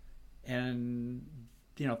 And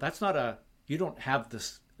that's not you don't have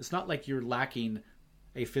this. It's not like you're lacking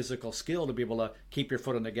a physical skill to be able to keep your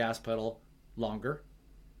foot on the gas pedal longer.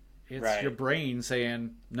 It's right. Your brain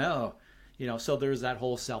saying no. So there's that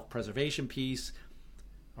whole self-preservation piece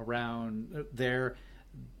around there.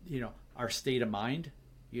 Our state of mind.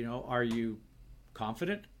 Are you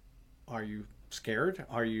confident? Are you scared?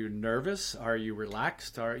 Are you nervous? Are you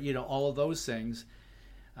relaxed? All of those things.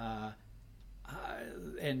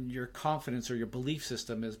 And your confidence or your belief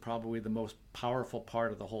system is probably the most powerful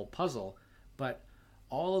part of the whole puzzle. But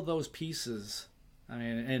all of those pieces, I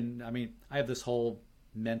have this whole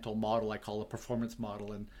mental model I call a performance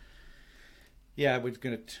model, and yeah, it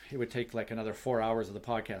would take like another 4 hours of the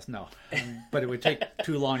podcast. No, but it would take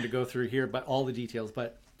too long to go through here. But all the details.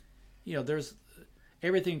 But there's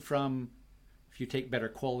everything from, if you take better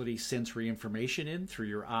quality sensory information in through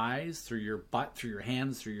your eyes, through your butt, through your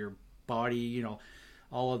hands, through your body,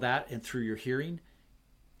 all of that, and through your hearing.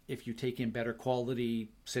 If you take in better quality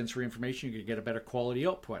sensory information, you can get a better quality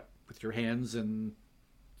output with your hands and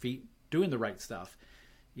feet doing the right stuff.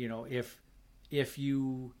 If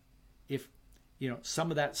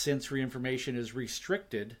some of that sensory information is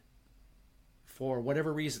restricted for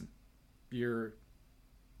whatever reason, you're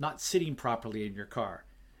not sitting properly in your car,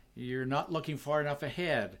 you're not looking far enough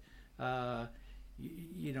ahead, you're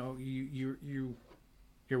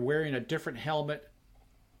wearing a different helmet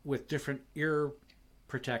with different ear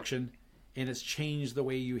protection, and it's changed the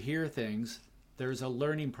way you hear things. There's a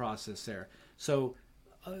learning process there. So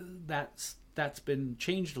that's been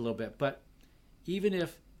changed a little bit. But even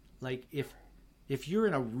if you're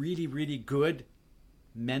in a really, really good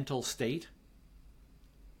mental state,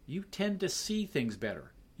 you tend to see things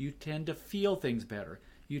better. You tend to feel things better.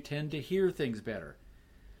 You tend to hear things better.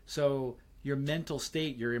 So your mental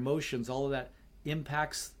state, your emotions, all of that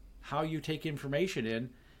impacts how you take information in,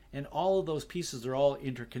 and all of those pieces are all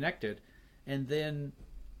interconnected. And then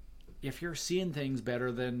if you're seeing things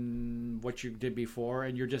better than what you did before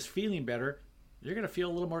and you're just feeling better, you're going to feel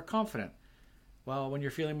a little more confident. Well, when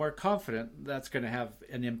you're feeling more confident, that's going to have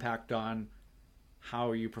an impact on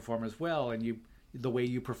how you perform as well, and the way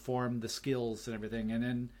you perform, the skills and everything. And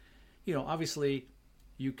then, obviously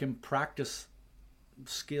you can practice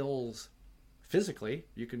skills physically.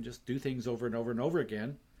 You can just do things over and over and over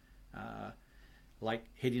again. Like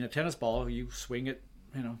hitting a tennis ball, you swing it,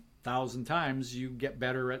 1,000 times, you get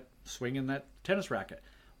better at swinging that tennis racket.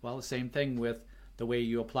 Well, the same thing with the way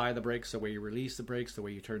you apply the brakes, the way you release the brakes, the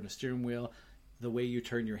way you turn the steering wheel, the way you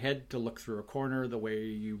turn your head to look through a corner, the way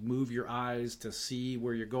you move your eyes to see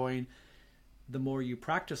where you're going. The more you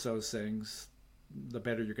practice those things, the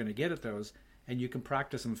better you're going to get at those. And you can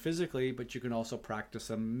practice them physically, but you can also practice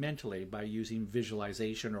them mentally by using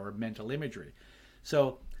visualization or mental imagery.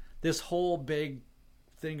 So this whole big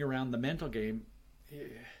thing around the mental game,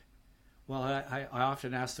 well, I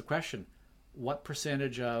often ask the question, what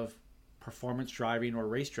percentage of performance driving or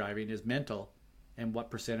race driving is mental, and what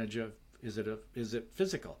percentage of is it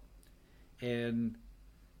physical? And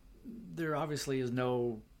there obviously is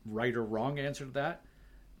no right or wrong answer to that.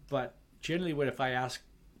 But generally, if I ask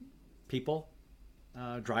people,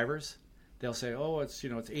 drivers, they'll say, "Oh, it's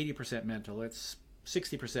 80% mental, it's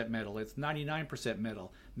 60% mental, it's 99%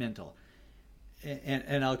 mental,"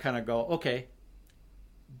 and I'll kind of go, "Okay,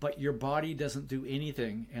 but your body doesn't do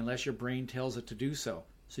anything unless your brain tells it to do so.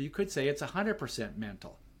 So you could say it's 100%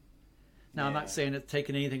 mental." Now, I'm not saying it's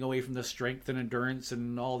taking anything away from the strength and endurance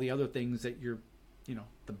and all the other things that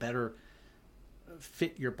the better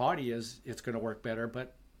fit your body is, it's going to work better,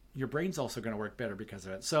 but your brain's also going to work better because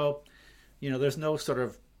of it. So, there's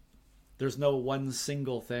no one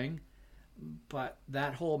single thing, but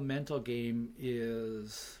that whole mental game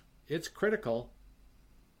it's critical.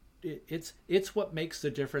 It's what makes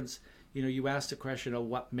the difference. You asked the question of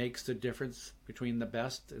what makes the difference between the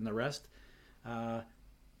best and the rest.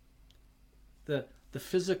 The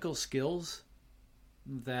physical skills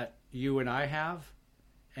that you and I have,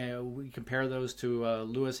 and we compare those to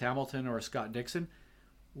Lewis Hamilton or Scott Dixon,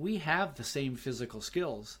 we have the same physical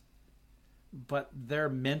skills, but their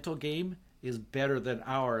mental game is better than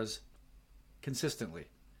ours consistently.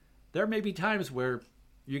 There may be times where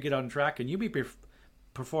you get on track and you may be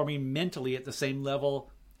performing mentally at the same level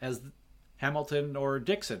as Hamilton or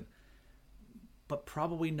Dixon, but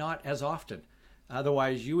probably not as often.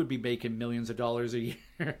 Otherwise, you would be making millions of dollars a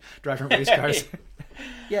year driving race cars.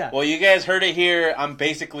 Yeah. Well, you guys heard it here. I'm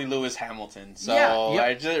basically Lewis Hamilton. So yeah,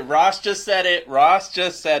 yep. Ross just said it.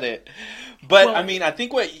 But well, I mean, I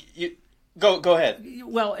think what you go ahead.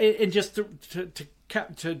 Well, and just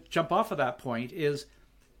to jump off of that point is,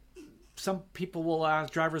 some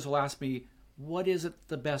drivers will ask me, what is it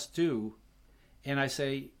the best do? And I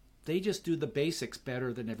say, they just do the basics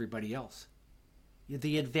better than everybody else.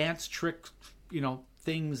 The advanced tricks,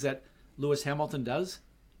 things that Lewis Hamilton does,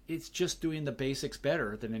 it's just doing the basics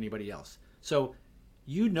better than anybody else. So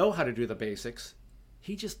how to do the basics.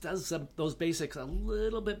 He just does those basics a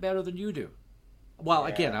little bit better than you do. Well,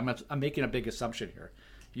 again, I'm making a big assumption here.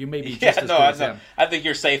 You may be just as good as him. I think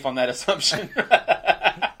you're safe on that assumption.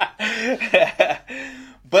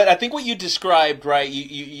 But I think what you described, right?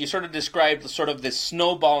 You sort of described sort of this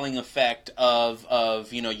snowballing effect of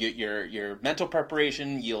your mental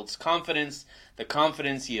preparation yields confidence, the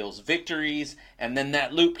confidence yields victories, and then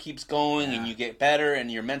that loop keeps going, and you get better, and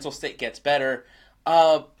your mental state gets better.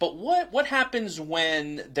 But what happens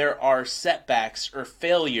when there are setbacks or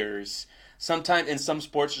failures? Sometimes in some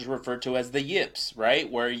sports is referred to as the yips, right?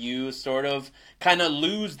 Where you sort of kind of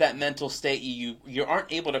lose that mental state. You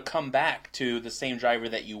aren't able to come back to the same driver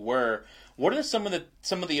that you were. What are some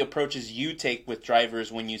of the approaches you take with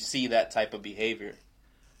drivers when you see that type of behavior?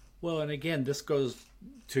 Well, and again, this goes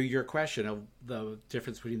to your question of the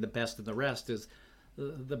difference between the best and the rest is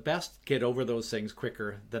the best get over those things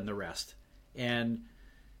quicker than the rest. And,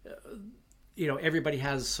 everybody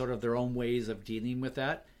has sort of their own ways of dealing with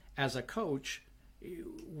that. As a coach,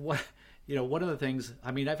 one of the things,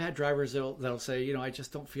 I mean, I've had drivers that'll say, I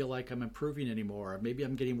just don't feel like I'm improving anymore. Or maybe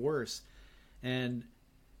I'm getting worse. And,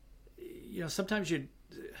 sometimes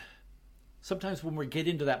when we get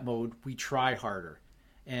into that mode, we try harder.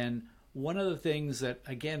 And one of the things that,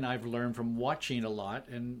 again, I've learned from watching a lot,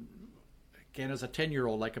 and again, as a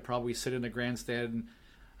 10-year-old, I could probably sit in the grandstand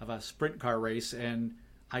of a sprint car race and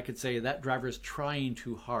I could say that driver's trying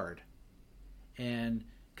too hard. And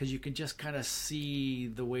because you can just kind of see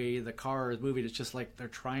the way the car is moving, it's just like they're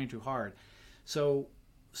trying too hard. So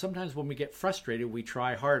sometimes when we get frustrated, we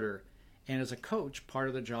try harder. And as a coach, part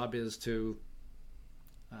of the job is to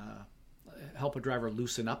help a driver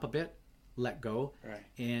loosen up a bit, let go. Right.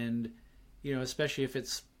 And, especially if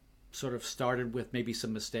it's sort of started with maybe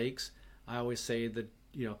some mistakes, I always say that,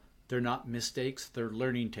 they're not mistakes, they're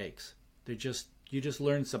learning takes. You just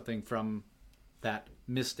learn something from that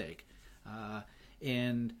mistake.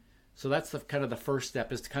 And so that's the kind of the first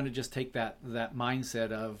step, is to kind of just take that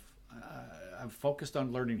mindset of I'm focused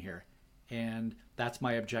on learning here, and that's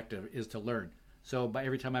my objective, is to learn. So by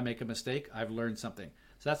every time I make a mistake, I've learned something.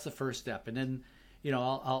 So that's the first step. And then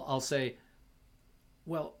I'll say,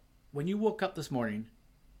 well, when you woke up this morning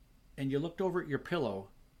and you looked over at your pillow,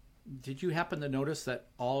 did you happen to notice that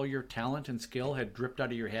all your talent and skill had dripped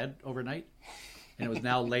out of your head overnight and it was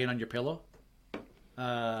now laying on your pillow?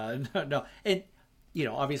 No. And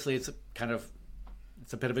obviously it's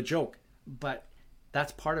a bit of a joke, but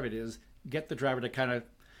that's part of it, is get the driver to kind of,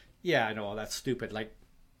 I know that's stupid. Like,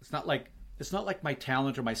 it's not like my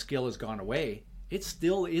talent or my skill has gone away. It's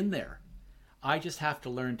still in there. I just have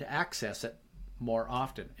to learn to access it more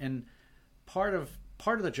often. And part of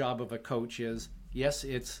part of the job of a coach is, yes,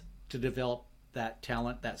 it's to develop that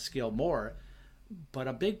talent, that skill more, but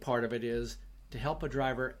a big part of it is to help a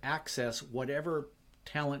driver access whatever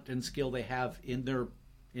talent and skill they have in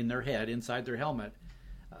their head, inside their helmet,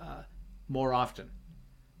 more often.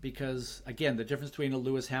 Because, again, the difference between a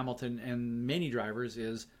Lewis Hamilton and many drivers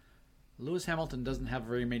is Lewis Hamilton doesn't have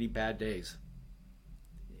very many bad days.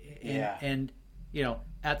 And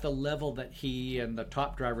at the level that he and the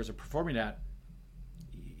top drivers are performing at,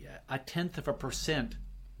 0.1%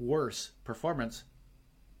 worse performance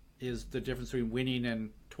is the difference between winning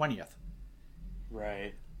and 20th.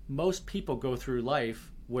 Right. Most people go through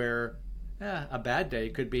life where a bad day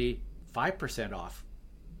could be 5% off.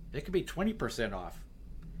 It could be 20% off.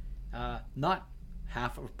 Not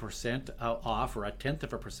 0.5% off or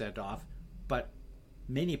 0.1% off, but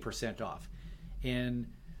many percent off. And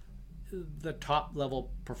the top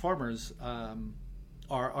level performers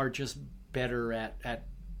are just better at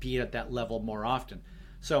being at that level more often.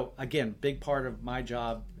 So again, big part of my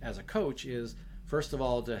job as a coach is, first of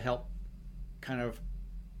all, to help kind of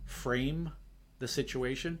frame the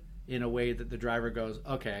situation in a way that the driver goes,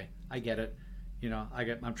 okay, I get it.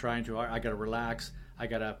 I'm trying to, I got to relax. I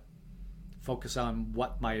got to focus on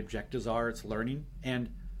what my objectives are. It's learning. And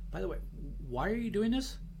by the way, why are you doing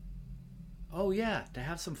this? Oh yeah, to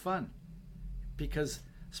have some fun. Because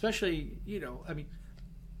especially,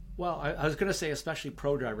 I was going to say especially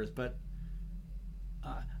pro drivers, but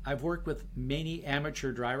I've worked with many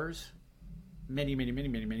amateur drivers,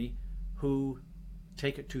 many, who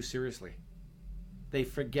take it too seriously. They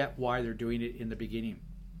forget why they're doing it in the beginning.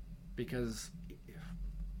 Because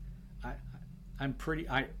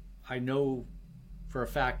I know for a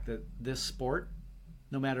fact that this sport,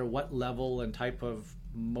 no matter what level and type of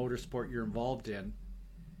motorsport you're involved in,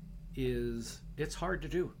 it's hard to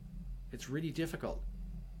do. It's really difficult.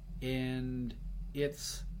 And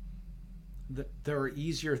there are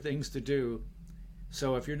easier things to do.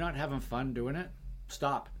 So if you're not having fun doing it,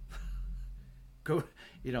 stop. Go,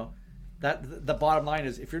 the bottom line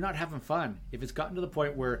is, if you're not having fun, if it's gotten to the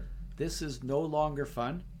point where this is no longer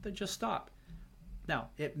fun, then just stop. Now,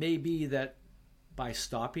 it may be that by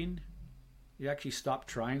stopping, you actually stop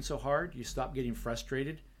trying so hard, you stop getting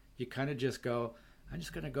frustrated, you kind of just go, I'm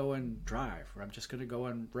just going to go and drive, or I'm just going to go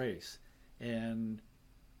and race. And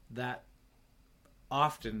that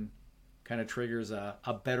often kind of triggers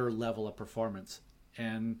a better level of performance.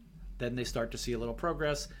 And then they start to see a little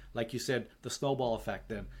progress. Like you said, the snowball effect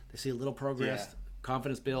then. They see a little progress,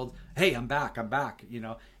 confidence build. Hey, I'm back.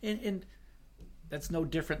 And that's no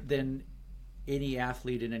different than any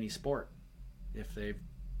athlete in any sport. If they've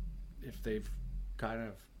kind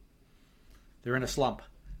of, they're in a slump.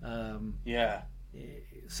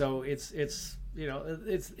 So it's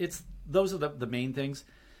those are the main things.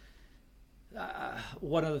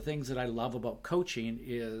 One of the things that I love about coaching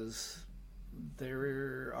is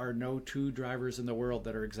there are no two drivers in the world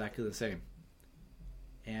that are exactly the same.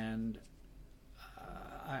 And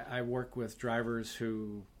I work with drivers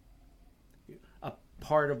who, a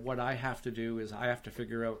part of what I have to do is I have to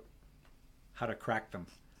figure out how to crack them.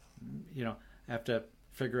 I have to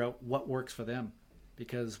figure out what works for them,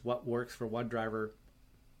 because what works for one driver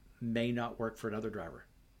may not work for another driver.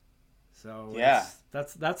 So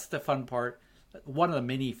that's the fun part. One of the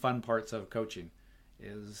many fun parts of coaching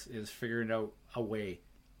is figuring out a way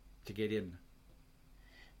to get in.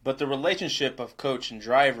 But the relationship of coach and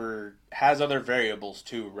driver has other variables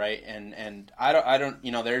too, right? And I don't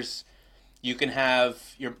there's, you can have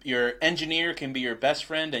your engineer can be your best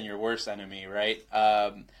friend and your worst enemy, right?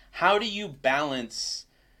 How do you balance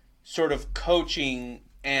sort of coaching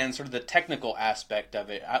and sort of the technical aspect of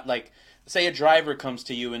it? Like, say a driver comes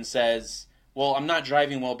to you and says, well, I'm not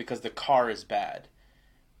driving well because the car is bad.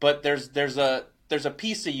 But there's a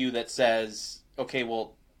piece of you that says, okay,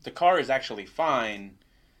 well, the car is actually fine,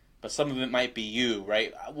 but some of it might be you,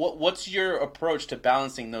 right? What's your approach to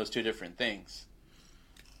balancing those two different things?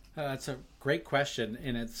 That's a great question,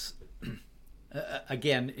 and it's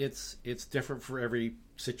again, it's different for every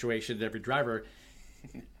situation, every driver.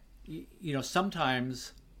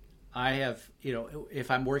 Sometimes I have,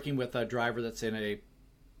 if I'm working with a driver that's in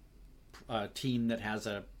a team that has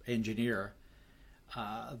an engineer,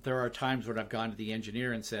 there are times when I've gone to the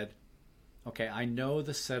engineer and said, okay, I know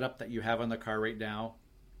the setup that you have on the car right now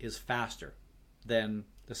is faster than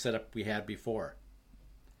the setup we had before.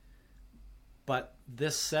 But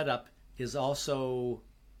this setup is also,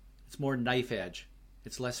 it's more knife edge.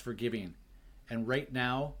 It's less forgiving. And right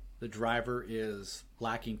now, the driver is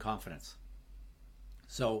lacking confidence.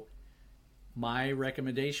 So my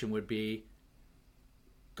recommendation would be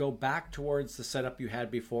go back towards the setup you had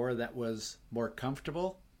before that was more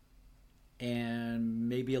comfortable and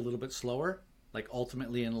maybe a little bit slower. Like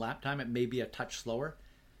ultimately in lap time, it may be a touch slower,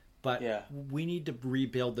 but we need to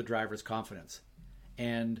rebuild the driver's confidence.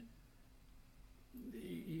 And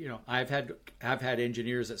I've had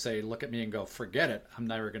engineers that say, look at me and go, forget it, I'm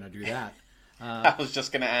never going to do that. I was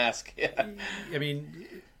just going to ask. Yeah. I mean,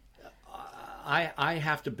 I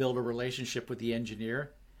have to build a relationship with the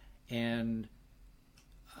engineer, and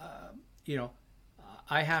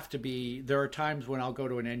I have to be. There are times when I'll go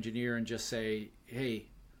to an engineer and just say, "Hey,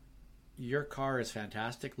 your car is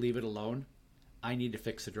fantastic. Leave it alone. I need to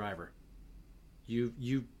fix the driver."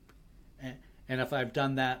 And if I've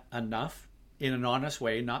done that enough in an honest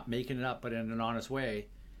way, not making it up, but in an honest way,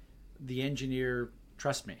 the engineer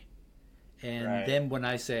trusts me. And then when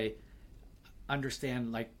I say,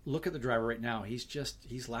 understand, like, look at the driver right now,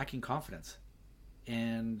 he's lacking confidence.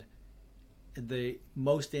 And the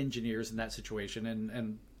most engineers in that situation,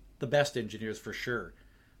 and the best engineers for sure,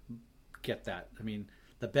 get that. I mean,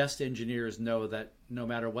 the best engineers know that no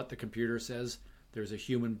matter what the computer says, there's a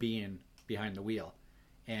human being behind the wheel.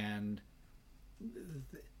 And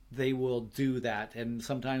they will do that. And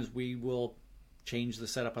sometimes we will change the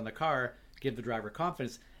setup on the car, give the driver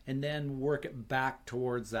confidence, and then work it back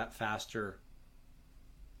towards that faster,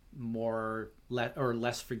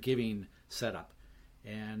 less forgiving setup.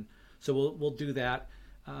 And so we'll do that.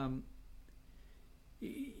 One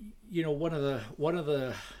of the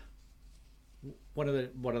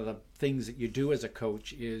things that you do as a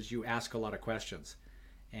coach is you ask a lot of questions.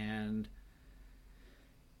 And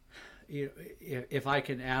if I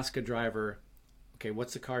can ask a driver, okay,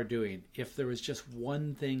 what's the car doing? If there was just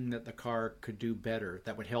one thing that the car could do better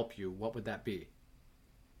that would help you, what would that be?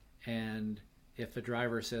 And if the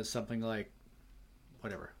driver says something like,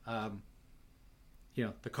 whatever,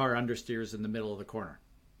 the car understeers in the middle of the corner,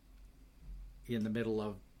 in the middle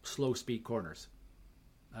of slow speed corners.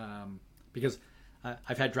 Because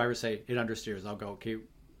I've had drivers say it understeers. I'll go, okay,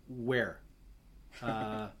 where?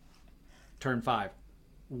 Turn 5.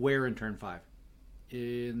 Where in turn 5?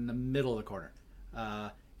 In the middle of the corner.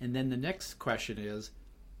 And then the next question is,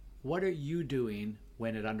 what are you doing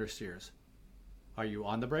when it understeers? Are you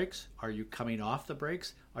on the brakes? Are you coming off the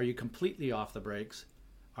brakes? Are you completely off the brakes?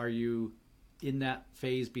 Are you in that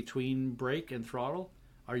phase between brake and throttle?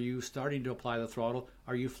 Are you starting to apply the throttle?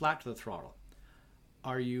 Are you flat to the throttle?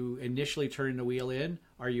 Are you initially turning the wheel in?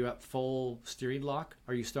 Are you at full steering lock?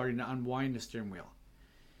 Are you starting to unwind the steering wheel?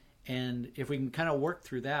 And if we can kind of work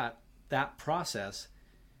through that process,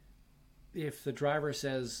 if the driver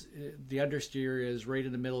says the understeer is right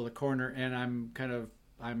in the middle of the corner and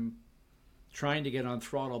I'm trying to get on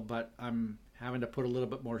throttle, but I'm having to put a little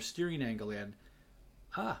bit more steering angle in.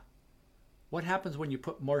 What happens when you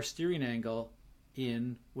put more steering angle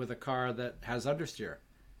in with a car that has understeer?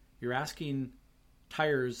 You're asking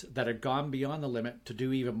tires that have gone beyond the limit to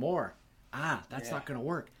do even more. That's not going to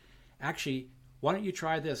work. Actually, why don't you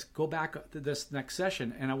try this? Go back to this next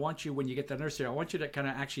session, and I want you, when you get the understeer, I want you to kind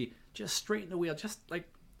of actually just straighten the wheel, just like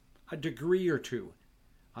a degree or two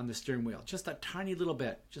on the steering wheel, just a tiny little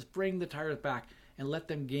bit. Just bring the tires back and let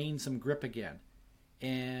them gain some grip again.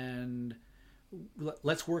 And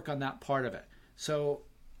let's work on that part of it. So,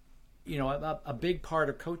 a big part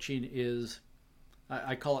of coaching is,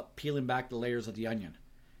 I call it peeling back the layers of the onion.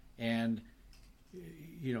 And,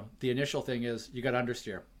 the initial thing is you got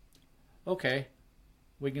understeer. Okay,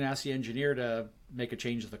 we can ask the engineer to make a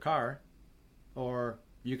change to the car, or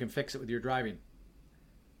you can fix it with your driving.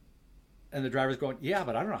 And the driver's going, yeah,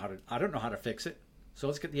 but I don't know how to fix it. So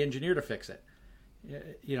let's get the engineer to fix it.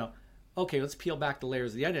 Okay, let's peel back the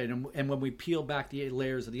layers of the onion. And when we peel back the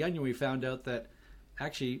layers of the onion, we found out that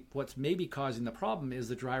actually what's maybe causing the problem is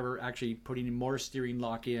the driver actually putting more steering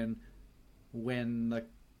lock in when the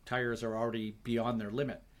tires are already beyond their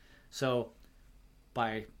limit. So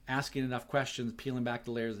by asking enough questions, peeling back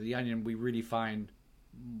the layers of the onion, we really find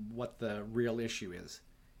what the real issue is.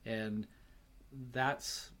 And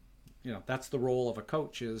that's the role of a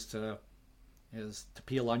coach, is to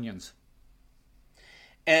peel onions.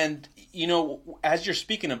 And, as you're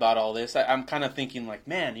speaking about all this, I'm kind of thinking like,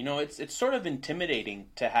 man, it's sort of intimidating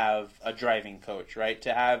to have a driving coach, right?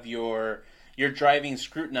 To have your driving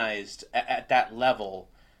scrutinized at that level,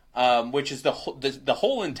 which is the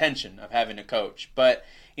whole intention of having a coach. But,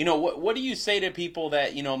 what do you say to people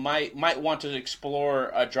that, might want to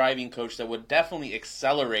explore a driving coach that would definitely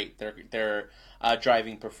accelerate their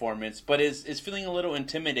driving performance, but is feeling a little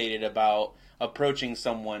intimidated about approaching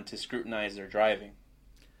someone to scrutinize their driving?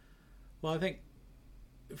 Well, I think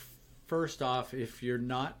first off, if you're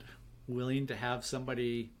not willing to have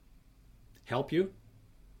somebody help you,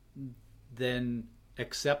 then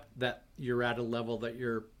accept that you're at a level that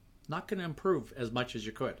you're not going to improve as much as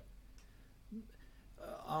you could.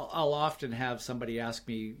 I'll often have somebody ask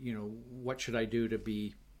me, what should I do to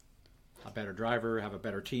be a better driver, have a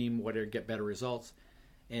better team, get better results,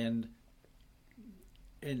 and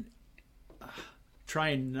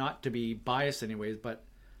trying not to be biased anyways, but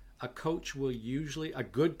a coach will usually, a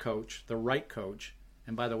good coach, the right coach,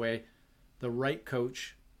 and by the way, the right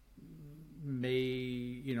coach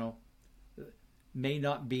may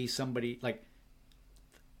not be somebody, like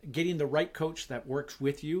getting the right coach that works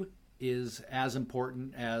with you is as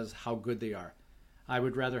important as how good they are. I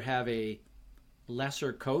would rather have a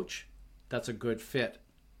lesser coach that's a good fit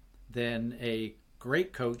than a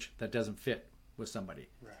great coach that doesn't fit with somebody.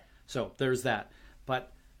 Right. So there's that.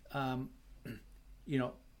 But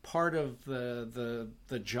part of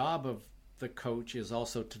the job of the coach is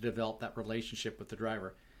also to develop that relationship with the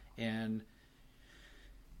driver. And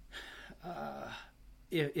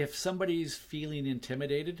if somebody's feeling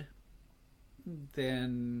intimidated,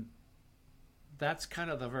 then that's kind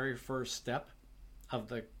of the very first step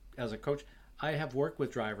as a coach. I have worked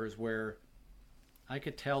with drivers where I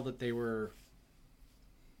could tell that there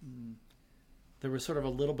was sort of a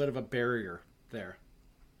little bit of a barrier there.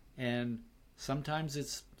 And sometimes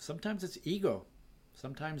it's ego.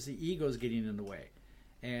 Sometimes the ego is getting in the way.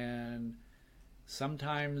 And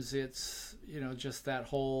sometimes it's, just that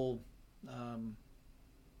whole,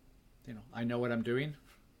 I know what I'm doing.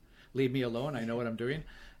 Leave me alone. I know what I'm doing.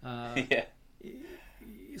 Yeah.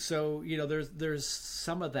 So, there's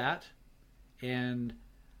some of that. And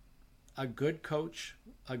a good coach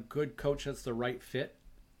that's the right fit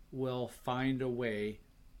will find a way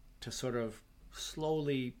to sort of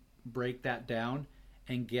slowly break that down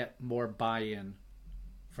and get more buy-in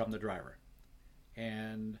from the driver.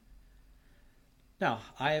 And now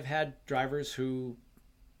I have had drivers who,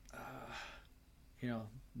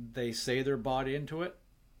 they say they're bought into it,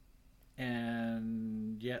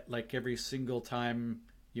 and yet, like, every single time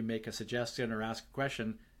you make a suggestion or ask a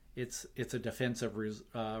question, it's a defensive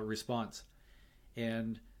response.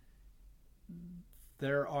 And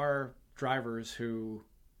there are drivers who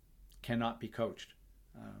cannot be coached.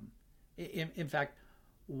 In fact,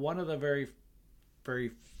 one of the very,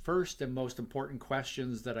 very first and most important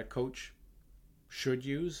questions that a coach should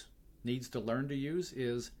use, needs to learn to use,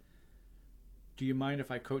 is, do you mind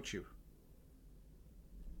if I coach you?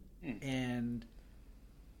 And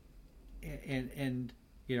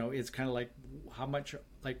it's kind of like, how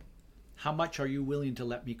much are you willing to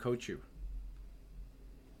let me coach you?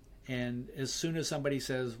 And as soon as somebody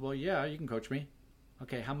says, well, yeah, you can coach me.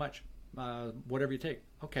 Okay, how much? Whatever you take.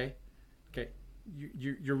 Okay.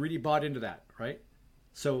 You're really bought into that, right?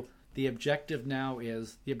 So the objective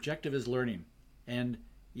is learning. And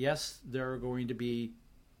yes, there are going to be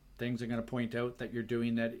things I'm going to point out that you're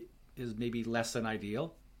doing that is maybe less than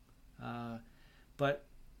ideal. But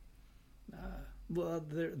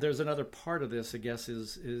there's another part of this, I guess,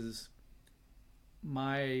 is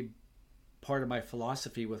my part of my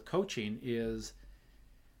philosophy with coaching is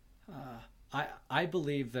I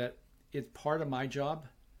believe that it's part of my job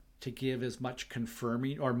to give as much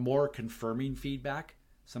confirming or more confirming feedback.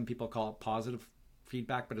 Some people call it positive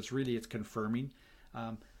feedback, but it's confirming.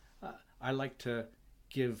 I like to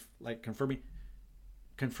give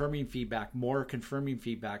confirming feedback, more confirming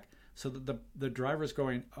feedback, so that the driver's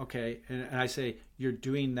going, okay, and I say, you're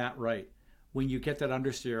doing that right. When you get that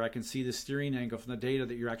understeer, I can see the steering angle from the data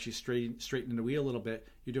that you're actually straightening the wheel a little bit.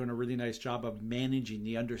 You're doing a really nice job of managing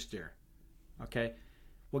the understeer. Okay?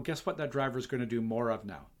 Well, guess what that driver's going to do more of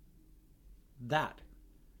now? That.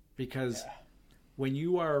 Because when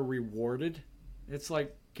you are rewarded, it's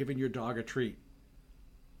like giving your dog a treat.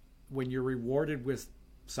 When you're rewarded with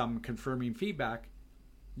some confirming feedback,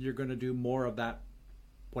 you're going to do more of that,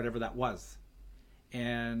 whatever that was.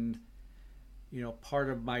 And part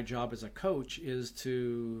of my job as a coach is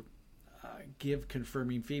to give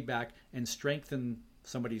confirming feedback and strengthen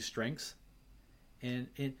somebody's strengths. And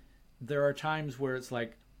there are times where it's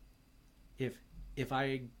like, if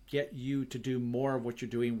I get you to do more of what you're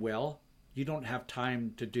doing well, you don't have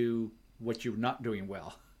time to do what you're not doing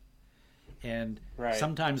well. And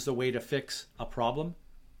sometimes the way to fix a problem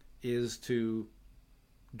is to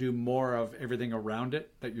do more of everything around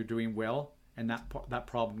it that you're doing well, and that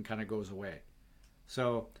problem kind of goes away.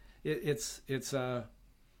 So it's a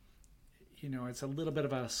little bit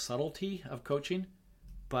of a subtlety of coaching,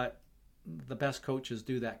 but the best coaches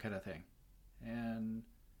do that kind of thing. And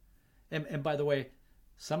by the way,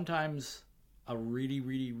 sometimes a really,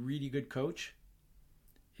 really, really good coach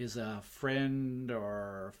is a friend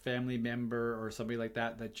or family member or somebody like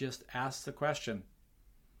that just asks the question,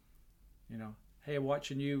 Hey,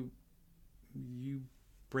 watching you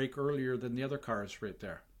brake earlier than the other cars right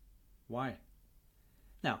there. Why?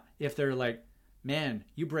 Now, if they're like, man,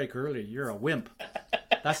 you brake early, you're a wimp.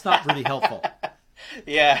 That's not really helpful.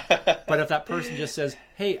 Yeah. But if that person just says,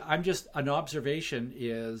 hey, an observation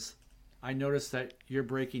is, I noticed that you're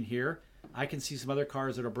braking here. I can see some other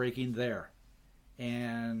cars that are braking there.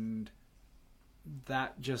 And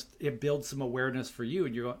that it builds some awareness for you.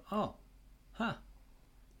 And you're going,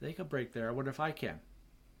 they can brake there. I wonder if I can.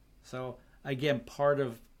 So again, part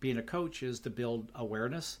of being a coach is to build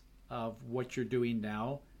awareness of what you're doing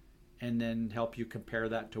now and then help you compare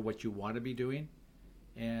that to what you want to be doing.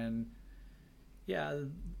 And yeah,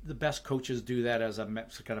 the best coaches do that as a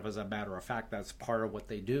matter of fact. That's part of what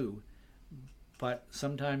they do. But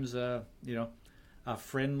sometimes, a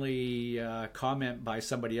friendly comment by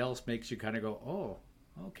somebody else makes you kind of go, "Oh,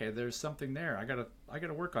 okay, there's something there. I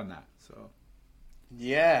gotta work on that." So.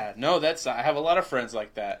 Yeah, no, I have a lot of friends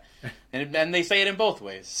like that, and they say it in both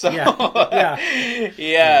ways. So yeah.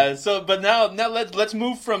 So, but now let's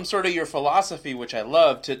move from sort of your philosophy, which I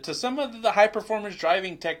love, to some of the high performance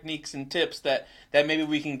driving techniques and tips that maybe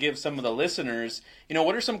we can give some of the listeners.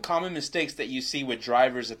 What are some common mistakes that you see with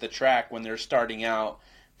drivers at the track when they're starting out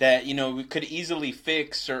that we could easily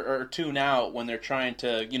fix or tune out when they're trying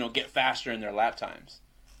to get faster in their lap times?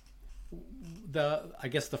 I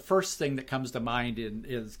guess the first thing that comes to mind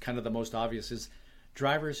is kind of the most obvious is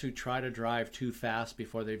drivers who try to drive too fast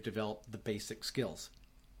before they've developed the basic skills.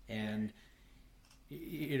 And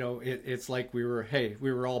it's like we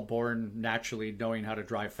were all born naturally knowing how to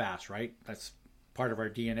drive fast, right? That's part of our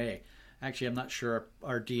DNA. Actually, I'm not sure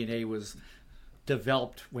our DNA was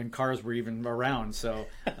developed when cars were even around. So,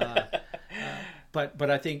 but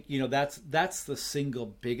I think that's the single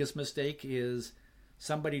biggest mistake is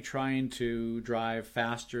somebody trying to drive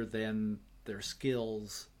faster than their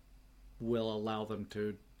skills will allow them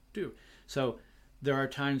to do. So there are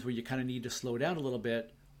times where you kind of need to slow down a little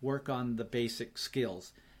bit, work on the basic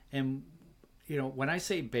skills. And, when I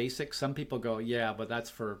say basic, some people go, yeah, but that's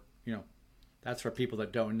for people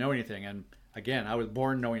that don't know anything. And again, I was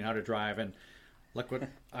born knowing how to drive, and look what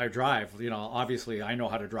I drive. Obviously I know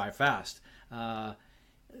how to drive fast. No,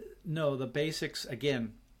 the basics,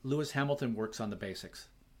 again, Lewis Hamilton works on the basics.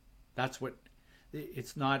 That's what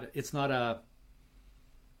it's not that's not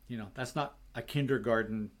a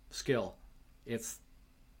kindergarten skill. It's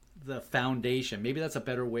the foundation. Maybe that's a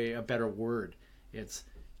better word. It's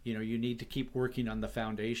you need to keep working on the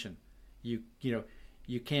foundation. You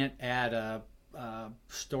can't add a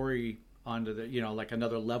story onto like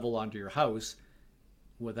another level onto your house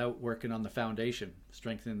without working on the foundation,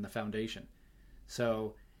 strengthening the foundation.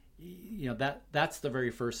 So that's the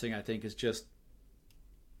very first thing I think is just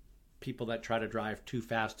people that try to drive too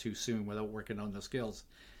fast too soon without working on the skills.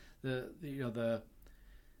 The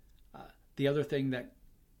other thing that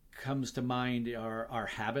comes to mind are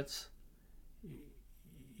habits.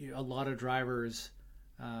 A lot of drivers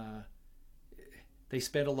they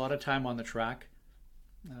spend a lot of time on the track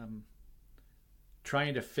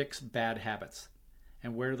trying to fix bad habits.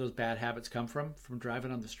 And where do those bad habits come from? From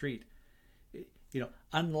driving on the street.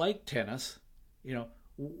 Unlike tennis,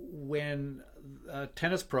 when a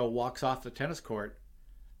tennis pro walks off the tennis court,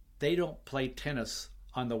 they don't play tennis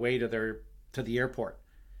on the way to the airport.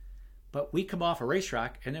 But we come off a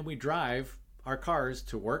racetrack and then we drive our cars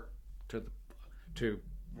to work, to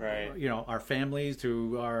right. Our families,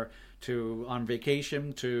 to on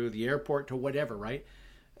vacation, to the airport, to whatever, right?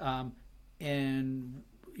 And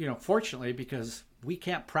fortunately, because we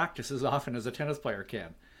can't practice as often as a tennis player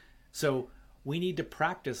can, so we need to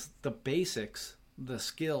practice the basics, the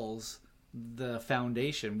skills, the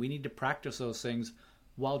foundation. We need to practice those things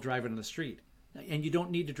while driving on the street. And you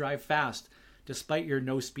don't need to drive fast, despite your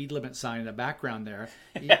no speed limit sign in the background there.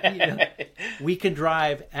 We can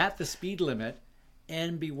drive at the speed limit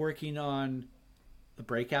and be working on the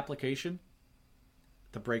brake application,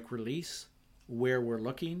 the brake release, where we're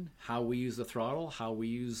looking, how we use the throttle, how we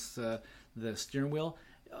use the steering wheel.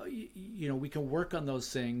 We can work on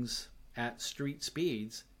those things at street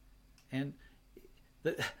speeds. And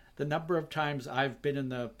the number of times I've been in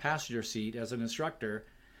the passenger seat as an instructor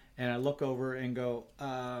and I look over and go,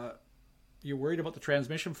 you're worried about the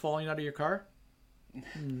transmission falling out of your car?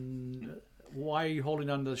 Why are you holding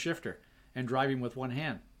onto the shifter and driving with one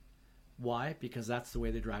hand? Why? Because that's the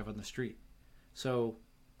way they drive on the street. So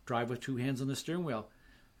drive with two hands on the steering wheel.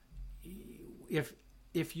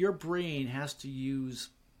 If your brain has to use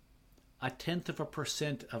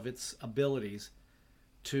 0.1% of its abilities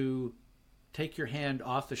to take your hand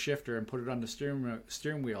off the shifter and put it on the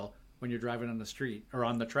steering wheel when you're driving on the street or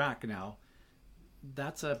on the track now,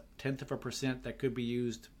 that's 0.1% that could be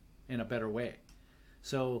used in a better way.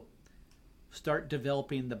 So start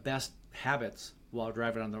developing the best habits while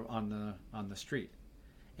driving on the street.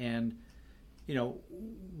 And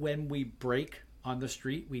when we brake on the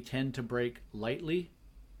street, we tend to brake lightly,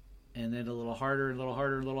 and then a little harder, and a little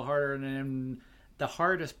harder, and a little harder, and then the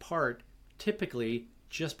hardest part typically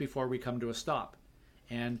just before we come to a stop.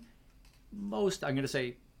 And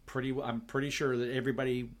I'm pretty sure that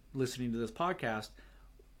everybody listening to this podcast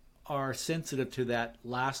are sensitive to that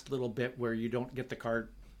last little bit where you don't get the car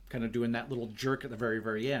kind of doing that little jerk at the very,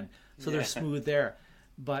 very end. So they're smooth there.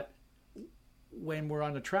 But when we're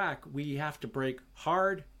on the track, we have to brake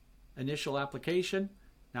hard, initial application.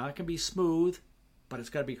 Now it can be smooth, but it's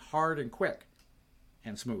got to be hard and quick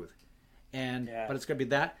and smooth. But it's got to be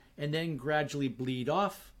that, and then gradually bleed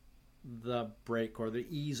off the brake or the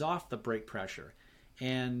ease off the brake pressure.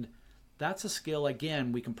 And that's a skill,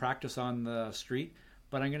 again, we can practice on the street.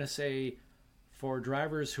 But I'm going to say for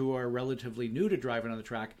drivers who are relatively new to driving on the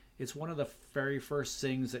track, it's one of the very first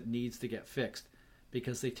things that needs to get fixed,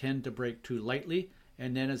 because they tend to brake too lightly.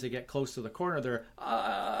 And then as they get close to the corner,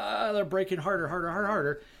 they're braking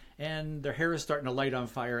harder, and their hair is starting to light on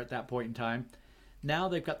fire at that point in time. Now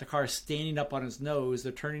they've got the car standing up on its nose.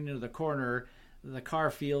 They're turning into the corner. The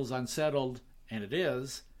car feels unsettled, and it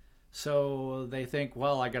is. So they think,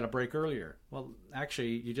 well, I got to brake earlier. Well,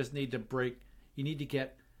 actually, you just need to brake. You need to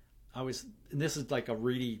get, and this is like a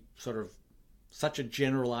really sort of such a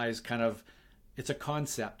generalized kind of, it's a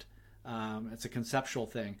concept. It's a conceptual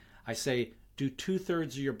thing. I say do 2/3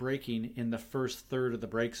 of your braking in the first third of the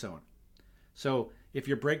brake zone. So if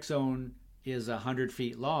your brake zone is 100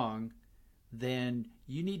 feet long, then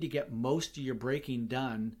you need to get most of your braking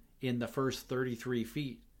done in the first 33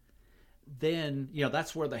 feet. Then,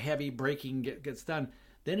 that's where the heavy braking gets done.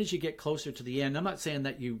 Then as you get closer to the end, I'm not saying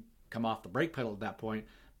that you come off the brake pedal at that point,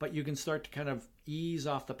 but you can start to kind of ease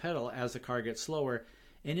off the pedal as the car gets slower.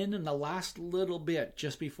 And then in the last little bit,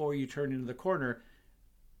 just before you turn into the corner,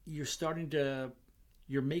 you're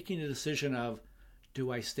making a decision of,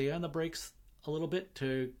 do I stay on the brakes a little bit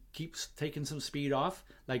to keep taking some speed off?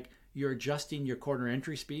 Like you're adjusting your corner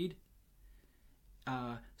entry speed.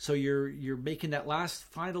 So you're making that last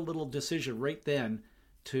final little decision right then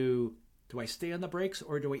to, do I stay on the brakes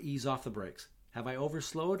or do I ease off the brakes? Have I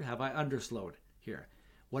overslowed? Have I underslowed here?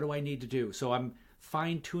 What do I need to do? So I'm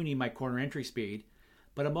fine-tuning my corner entry speed,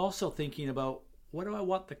 but I'm also thinking about, what do I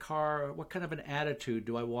want the car, what kind of an attitude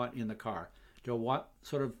do I want in the car? Do I want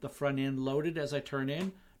sort of the front end loaded as I turn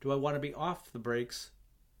in? Do I want to be off the brakes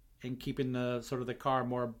and keeping the sort of the car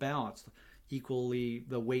more balanced, the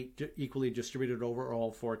weight equally distributed over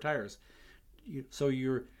all four tires? So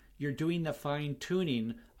you're doing the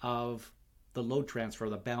fine-tuning of the load transfer,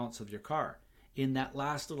 the balance of your car in that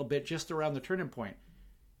last little bit just around the turning point.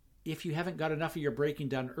 If you haven't got enough of your braking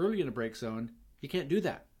done early in the brake zone, you can't do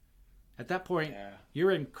that. At that point,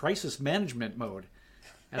 you're in crisis management mode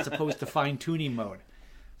as opposed to fine-tuning mode.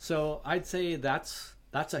 So I'd say that's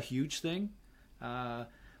a huge thing.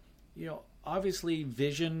 Obviously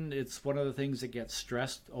vision, it's one of the things that gets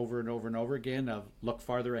stressed over and over and over again, of look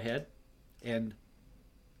farther ahead. And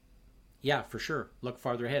yeah, for sure, look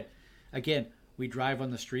farther ahead. Again, we drive on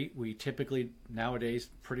the street. We typically, nowadays,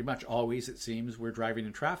 pretty much always, it seems, we're driving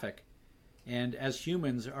in traffic. And as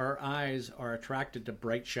humans, our eyes are attracted to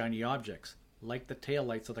bright, shiny objects, like the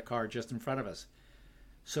taillights of the car just in front of us.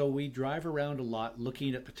 So we drive around a lot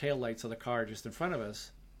looking at the taillights of the car just in front of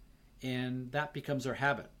us, and that becomes our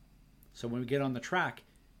habit. So when we get on the track,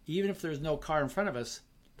 even if there's no car in front of us,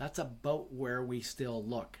 that's about where we still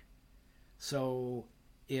look. So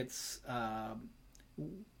it's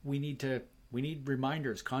we need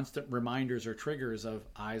reminders, constant reminders or triggers of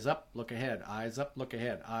eyes up, look ahead, eyes up, look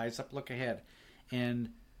ahead, eyes up, look ahead, and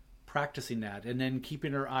practicing that, and then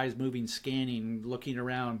keeping our eyes moving, scanning, looking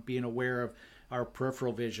around, being aware of our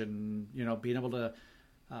peripheral vision, being able to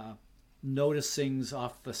notice things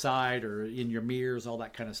off the side or in your mirrors, all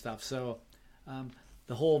that kind of stuff. So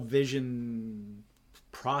the whole vision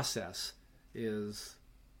process is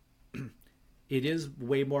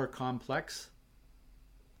way more complex,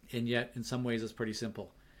 and yet in some ways it's pretty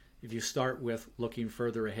simple. If you start with looking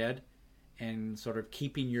further ahead and sort of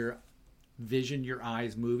keeping your vision, your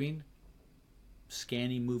eyes moving,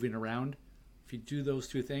 scanning, moving around, if you do those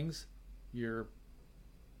two things, you're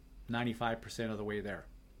 95% of the way there.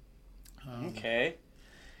 Okay.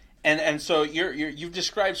 And so you've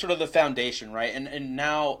described sort of the foundation, right? And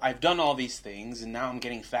now I've done all these things, and now I'm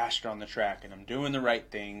getting faster on the track, and I'm doing the right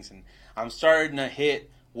things, and I'm starting to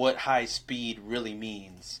hit what high speed really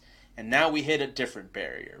means. And now we hit a different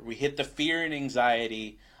barrier. We hit the fear and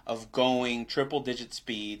anxiety of going triple digit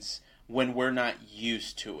speeds when we're not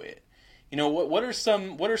used to it. You know, what are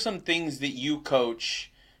some things that you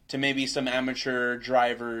coach to maybe some amateur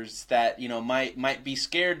drivers that, you know, might be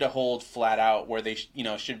scared to hold flat out where they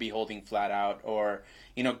should be holding flat out, or,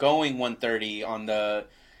 you know, going 130 on the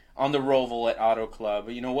Roval at Auto Club?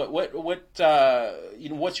 You know,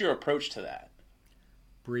 what's your approach to that?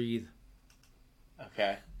 Breathe.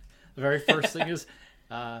 Okay. The very first thing is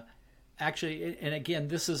actually, and again,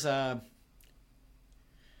 this is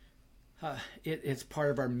it's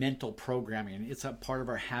part of our mental programming. It's a part of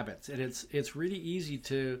our habits, and it's really easy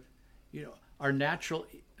to, you know, our natural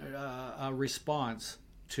response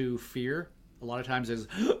to fear a lot of times is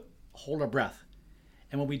hold our breath,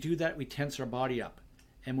 and when we do that, we tense our body up,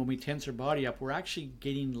 and when we tense our body up, we're actually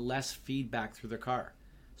getting less feedback through the car.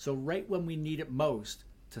 So right when we need it most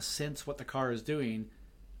to sense what the car is doing,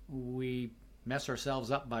 we mess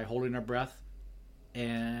ourselves up by holding our breath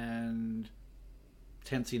and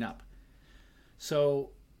tensing up.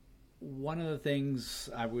 So one of the things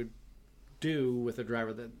I would do with a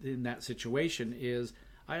driver that in that situation is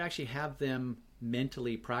I'd actually have them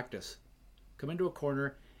mentally practice. Come into a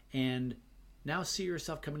corner and now see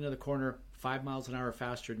yourself come into the corner 5 miles an hour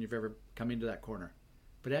faster than you've ever come into that corner.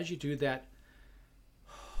 But as you do that,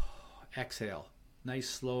 exhale. Nice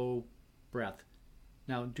slow breath.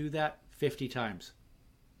 Now do that 50 times.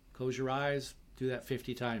 Close your eyes, do that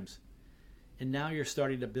 50 times. And now you're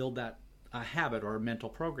starting to build that a habit or a mental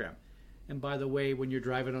program. And by the way, when you're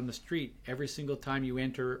driving on the street, every single time you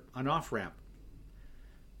enter an off-ramp,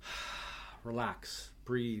 relax,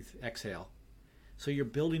 breathe, exhale. So you're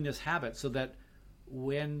building this habit so that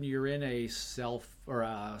when you're in a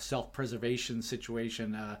self-preservation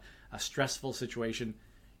situation, a stressful situation,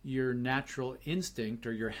 your natural instinct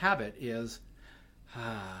or your habit is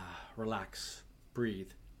relax,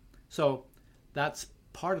 breathe. So that's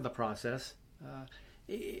part of the process.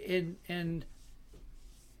 And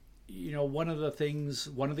you know, one of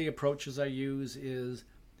the approaches I use is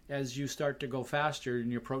as you start to go faster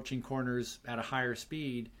and you're approaching corners at a higher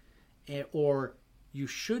speed, or you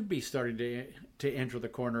should be starting to enter the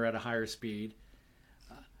corner at a higher speed,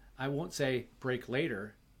 I won't say brake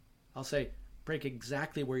later. I'll say brake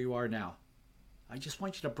exactly where you are now. I just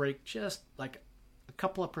want you to brake just like a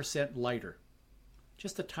couple of percent lighter,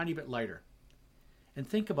 just a tiny bit lighter. And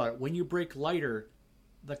think about it. When you brake lighter,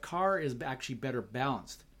 the car is actually better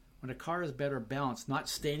balanced. When a car is better balanced, not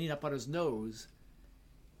standing up on its nose,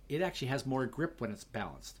 it actually has more grip when it's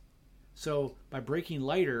balanced. So by braking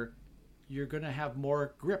lighter, you're going to have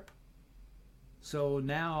more grip. So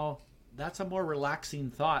now that's a more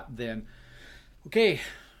relaxing thought than, okay,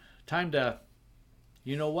 time to,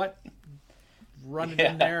 you know what, run it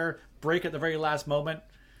in there, brake at the very last moment,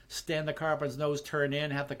 stand the car up on its nose, turn in,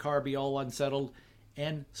 have the car be all unsettled,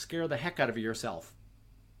 and scare the heck out of yourself.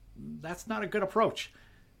 That's not a good approach.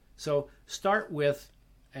 So start with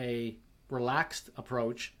a relaxed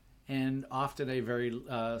approach, and often a very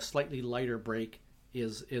slightly lighter brake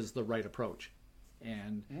is the right approach.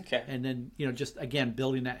 And and then, you know, just again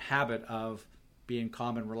building that habit of being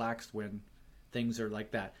calm and relaxed when things are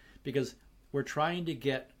like that, because we're trying to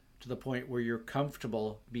get to the point where you're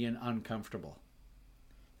comfortable being uncomfortable.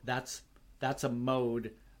 That's a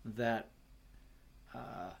mode that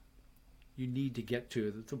you need to get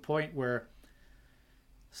to the point where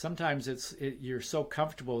sometimes you're so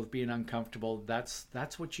comfortable with being uncomfortable. That's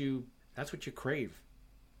what you crave.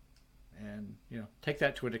 And, you know, take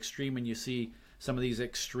that to an extreme when you see some of these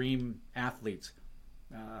extreme athletes.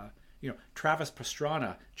 You know, Travis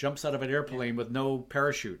Pastrana jumps out of an airplane with no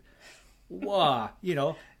parachute. Wow, you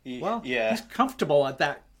know, well, he's comfortable at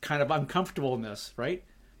that kind of uncomfortableness, right?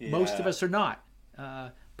 Yeah. Most of us are not,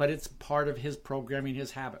 but it's part of his programming,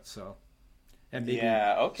 his habits. So, and maybe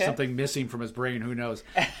something missing from his brain. Who knows?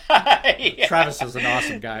 Travis is an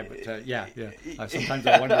awesome guy, but sometimes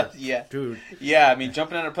I wonder, dude. Yeah, I mean,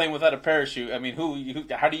 jumping out of a plane without a parachute. I mean,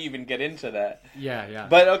 how do you even get into that? Yeah.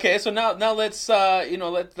 But okay, so now let's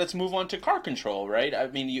let's move on to car control, right? I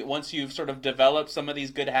mean, once you've sort of developed some of these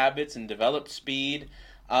good habits and developed speed,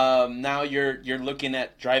 now you're looking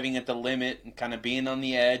at driving at the limit and kind of being on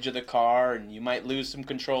the edge of the car, and you might lose some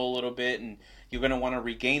control a little bit, and you're going to want to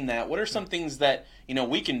regain that. What are some things that, you know,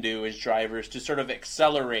 we can do as drivers to sort of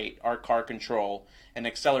accelerate our car control and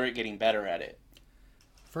accelerate getting better at it?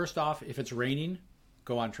 First off, if it's raining,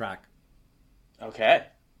 go on track. Okay.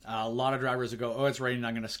 A lot of drivers will go, oh, it's raining,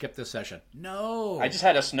 I'm going to skip this session. No. I just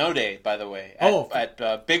had a snow day, by the way,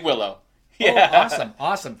 at Big Willow. Yeah. Oh,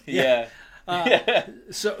 awesome. Yeah.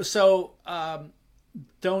 So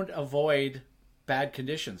don't avoid bad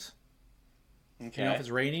conditions. Okay. You know, if it's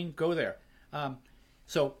raining, go there.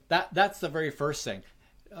 So that's the very first thing.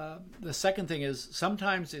 The second thing is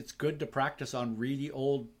sometimes it's good to practice on really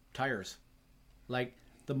old tires. Like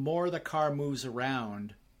the more the car moves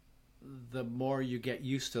around, the more you get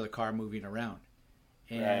used to the car moving around.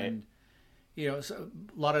 And, so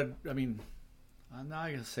a lot of, I'm not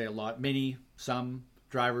going to say a lot, some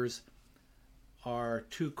drivers are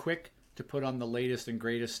too quick to put on the latest and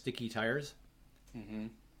greatest sticky tires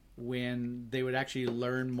when they would actually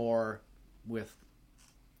learn more with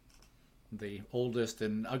the oldest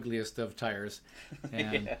and ugliest of tires.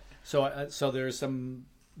 And so there's some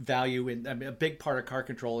value in, a big part of car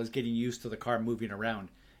control is getting used to the car moving around.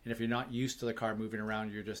 And if you're not used to the car moving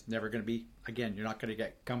around, you're just never going to be, again, you're not going to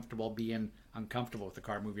get comfortable being uncomfortable with the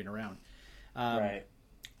car moving around. Right.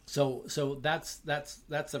 So that's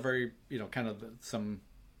a very, kind of some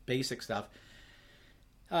basic stuff.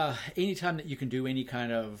 Anytime that you can do any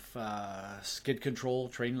kind of skid control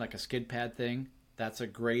training, like a skid pad thing, that's a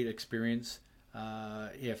great experience.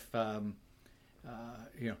 If go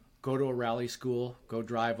to a rally school, go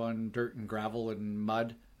drive on dirt and gravel and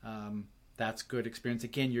mud. That's good experience.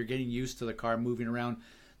 Again, you're getting used to the car moving around.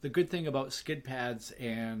 The good thing about skid pads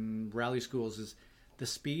and rally schools is the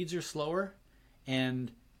speeds are slower,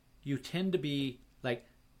 and you tend to be like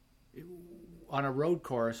on a road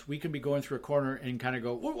course, we can be going through a corner and kind of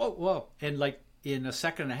go, whoa, whoa, whoa. And like in a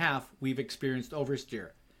second and a half, we've experienced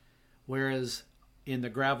oversteer. Whereas in the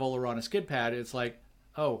gravel or on a skid pad, it's like,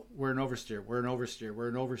 oh, we're an oversteer, we're an oversteer, we're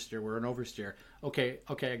an oversteer, we're an oversteer. Okay,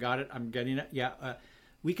 I got it. I'm getting it. Yeah.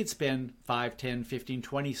 We could spend 5, 10, 15,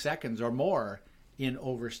 20 seconds or more in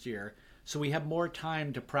oversteer. So we have more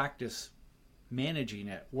time to practice managing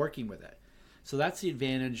it, working with it. So that's the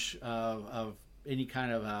advantage of any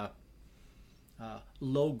kind of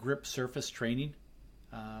low grip surface training.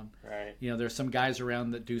 Right. There's some guys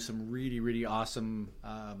around that do some really, really awesome,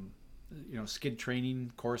 skid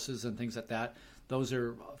training courses and things like that. Those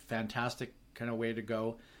are a fantastic kind of way to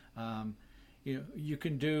go. You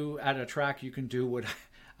can do at a track, you can do what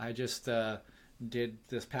I just did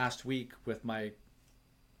this past week with my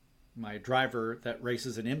driver that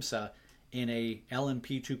races an IMSA in a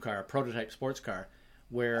LMP2 car, a prototype sports car,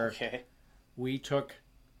 where he'd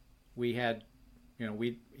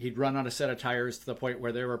run on a set of tires to the point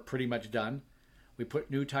where they were pretty much done. We put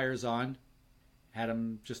new tires on, had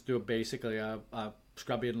him just do basically a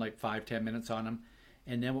scrub in like 5-10 minutes on them.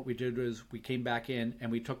 And then what we did was we came back in and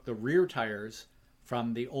we took the rear tires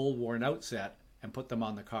from the old worn out set and put them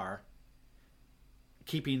on the car,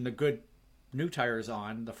 keeping the good new tires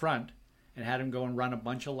on the front, and had him go and run a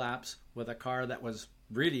bunch of laps with a car that was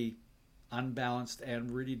really unbalanced and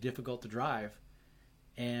really difficult to drive.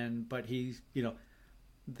 But he's,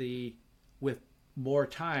 with more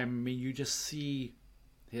time, you just see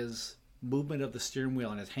his movement of the steering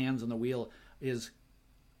wheel and his hands on the wheel is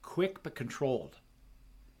quick but controlled.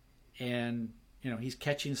 And, he's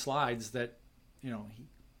catching slides that,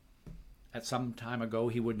 at some time ago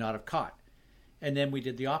he would not have caught. And then we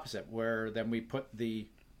did the opposite, where then we put the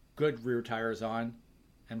good rear tires on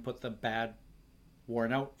and put the bad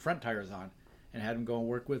worn out front tires on and had him go and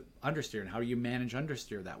work with understeer and how do you manage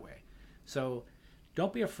understeer that way. So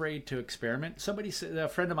don't be afraid to experiment. A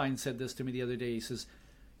friend of mine said this to me the other day. He says,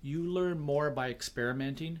 you learn more by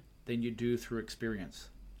experimenting than you do through experience.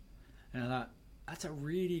 And I thought, that's a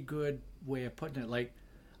really good way of putting it. Like,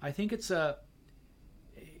 I think it's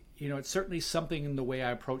it's certainly something in the way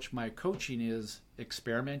I approach my coaching is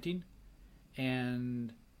experimenting.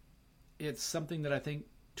 And it's something that I think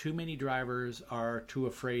too many drivers are too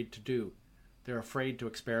afraid to do. They're afraid to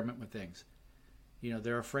experiment with things.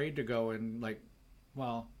 They're afraid to go and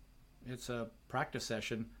it's a practice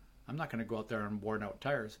session. I'm not going to go out there on worn out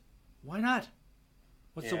tires. Why not?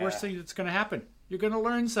 What's the worst thing that's going to happen? You're going to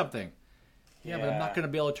learn something. Yeah, but I'm not going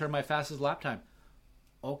to be able to turn my fastest lap time.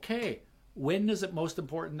 Okay. When is it most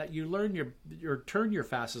important that you learn turn your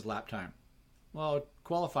fastest lap time? Well,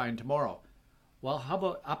 qualifying tomorrow. Well, how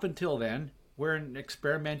about up until then, we're in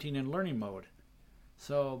experimenting and learning mode.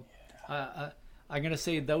 So I'm going to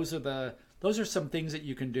say those are some things that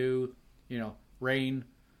you can do, rain,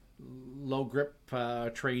 low grip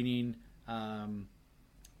training,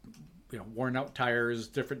 worn out tires,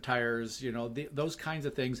 different tires, those kinds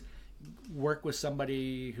of things. Work with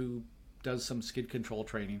somebody who does some skid control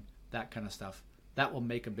training, that kind of stuff. That will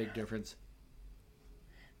make a big difference.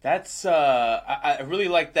 That's I really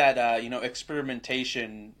like that.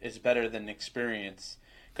 Experimentation is better than experience,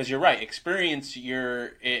 because you're right. Experience,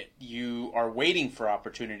 you are waiting for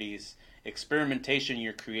opportunities. Experimentation,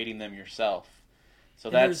 you're creating them yourself. So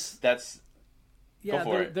that's yeah. Go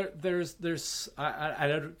for it. There's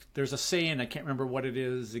a saying, I can't remember what it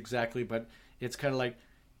is exactly, but it's kind of like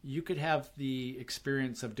you could have the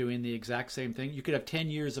experience of doing the exact same thing. You could have 10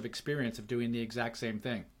 years of experience of doing the exact same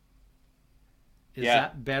thing. Is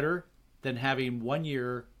that better than having 1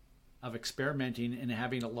 year of experimenting and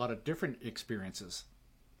having a lot of different experiences?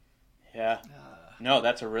 Yeah. No,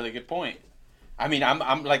 that's a really good point. I mean,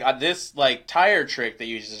 I'm like this like tire trick that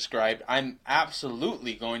you just described. I'm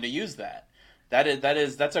absolutely going to use that.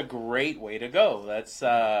 That's a great way to go. That's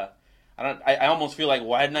I almost feel like,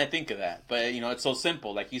 why didn't I think of that? But it's so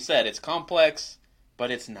simple. Like you said, it's complex,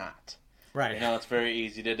 but it's not. Right. It's very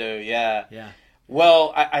easy to do. Yeah. Yeah.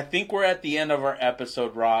 Well, I think we're at the end of our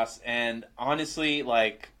episode, Ross, and honestly,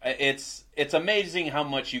 like it's amazing how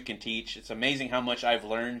much you can teach. It's amazing how much I've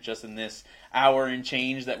learned just in this hour and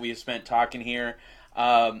change that we've spent talking here.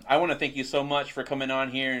 I want to thank you so much for coming on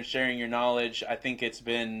here and sharing your knowledge. I think it's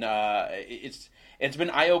been it's been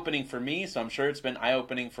eye-opening for me, so I'm sure it's been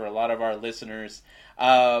eye-opening for a lot of our listeners.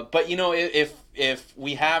 But if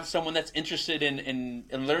we have someone that's interested in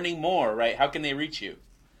learning more, right? How can they reach you?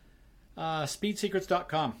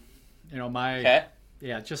 Speedsecrets.com.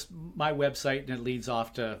 Just my website, and it leads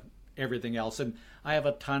off to everything else. And I have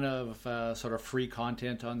a ton of sort of free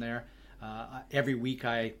content on there. Every week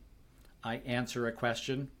I answer a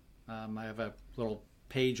question. I have a little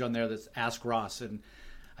page on there that's Ask Ross, and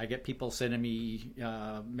I get people sending me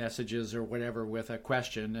messages or whatever with a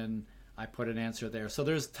question, and I put an answer there. So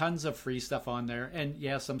there's tons of free stuff on there, and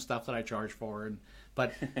some stuff that I charge for.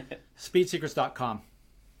 But speedsecrets.com.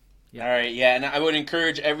 Yeah. All right, yeah, and I would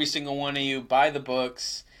encourage every single one of you, buy the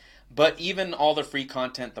books, but even all the free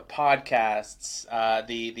content, the podcasts,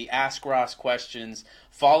 the Ask Ross questions,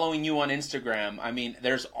 following you on Instagram. I mean,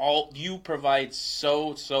 you provide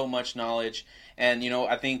so much knowledge, and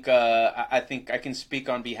I think I can speak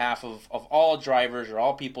on behalf of all drivers or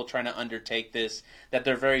all people trying to undertake this, that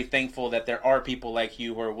they're very thankful that there are people like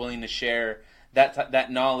you who are willing to share that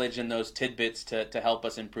knowledge and those tidbits to help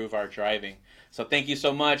us improve our driving. So thank you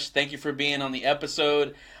so much. Thank you for being on the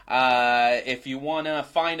episode. If you want to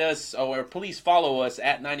find us, or please follow us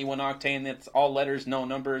at 91 Octane. That's all letters, no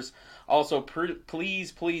numbers. Also,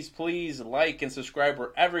 please like and subscribe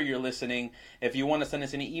wherever you're listening. If you want to send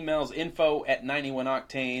us any emails,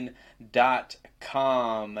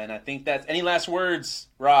 info@91octane.com. And I think that's... Any last words,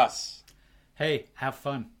 Ross? Hey, have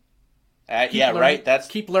fun. Right.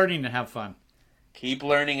 Keep learning and have fun. Keep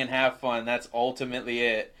learning and have fun. That's ultimately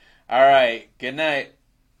it. All right. Good night.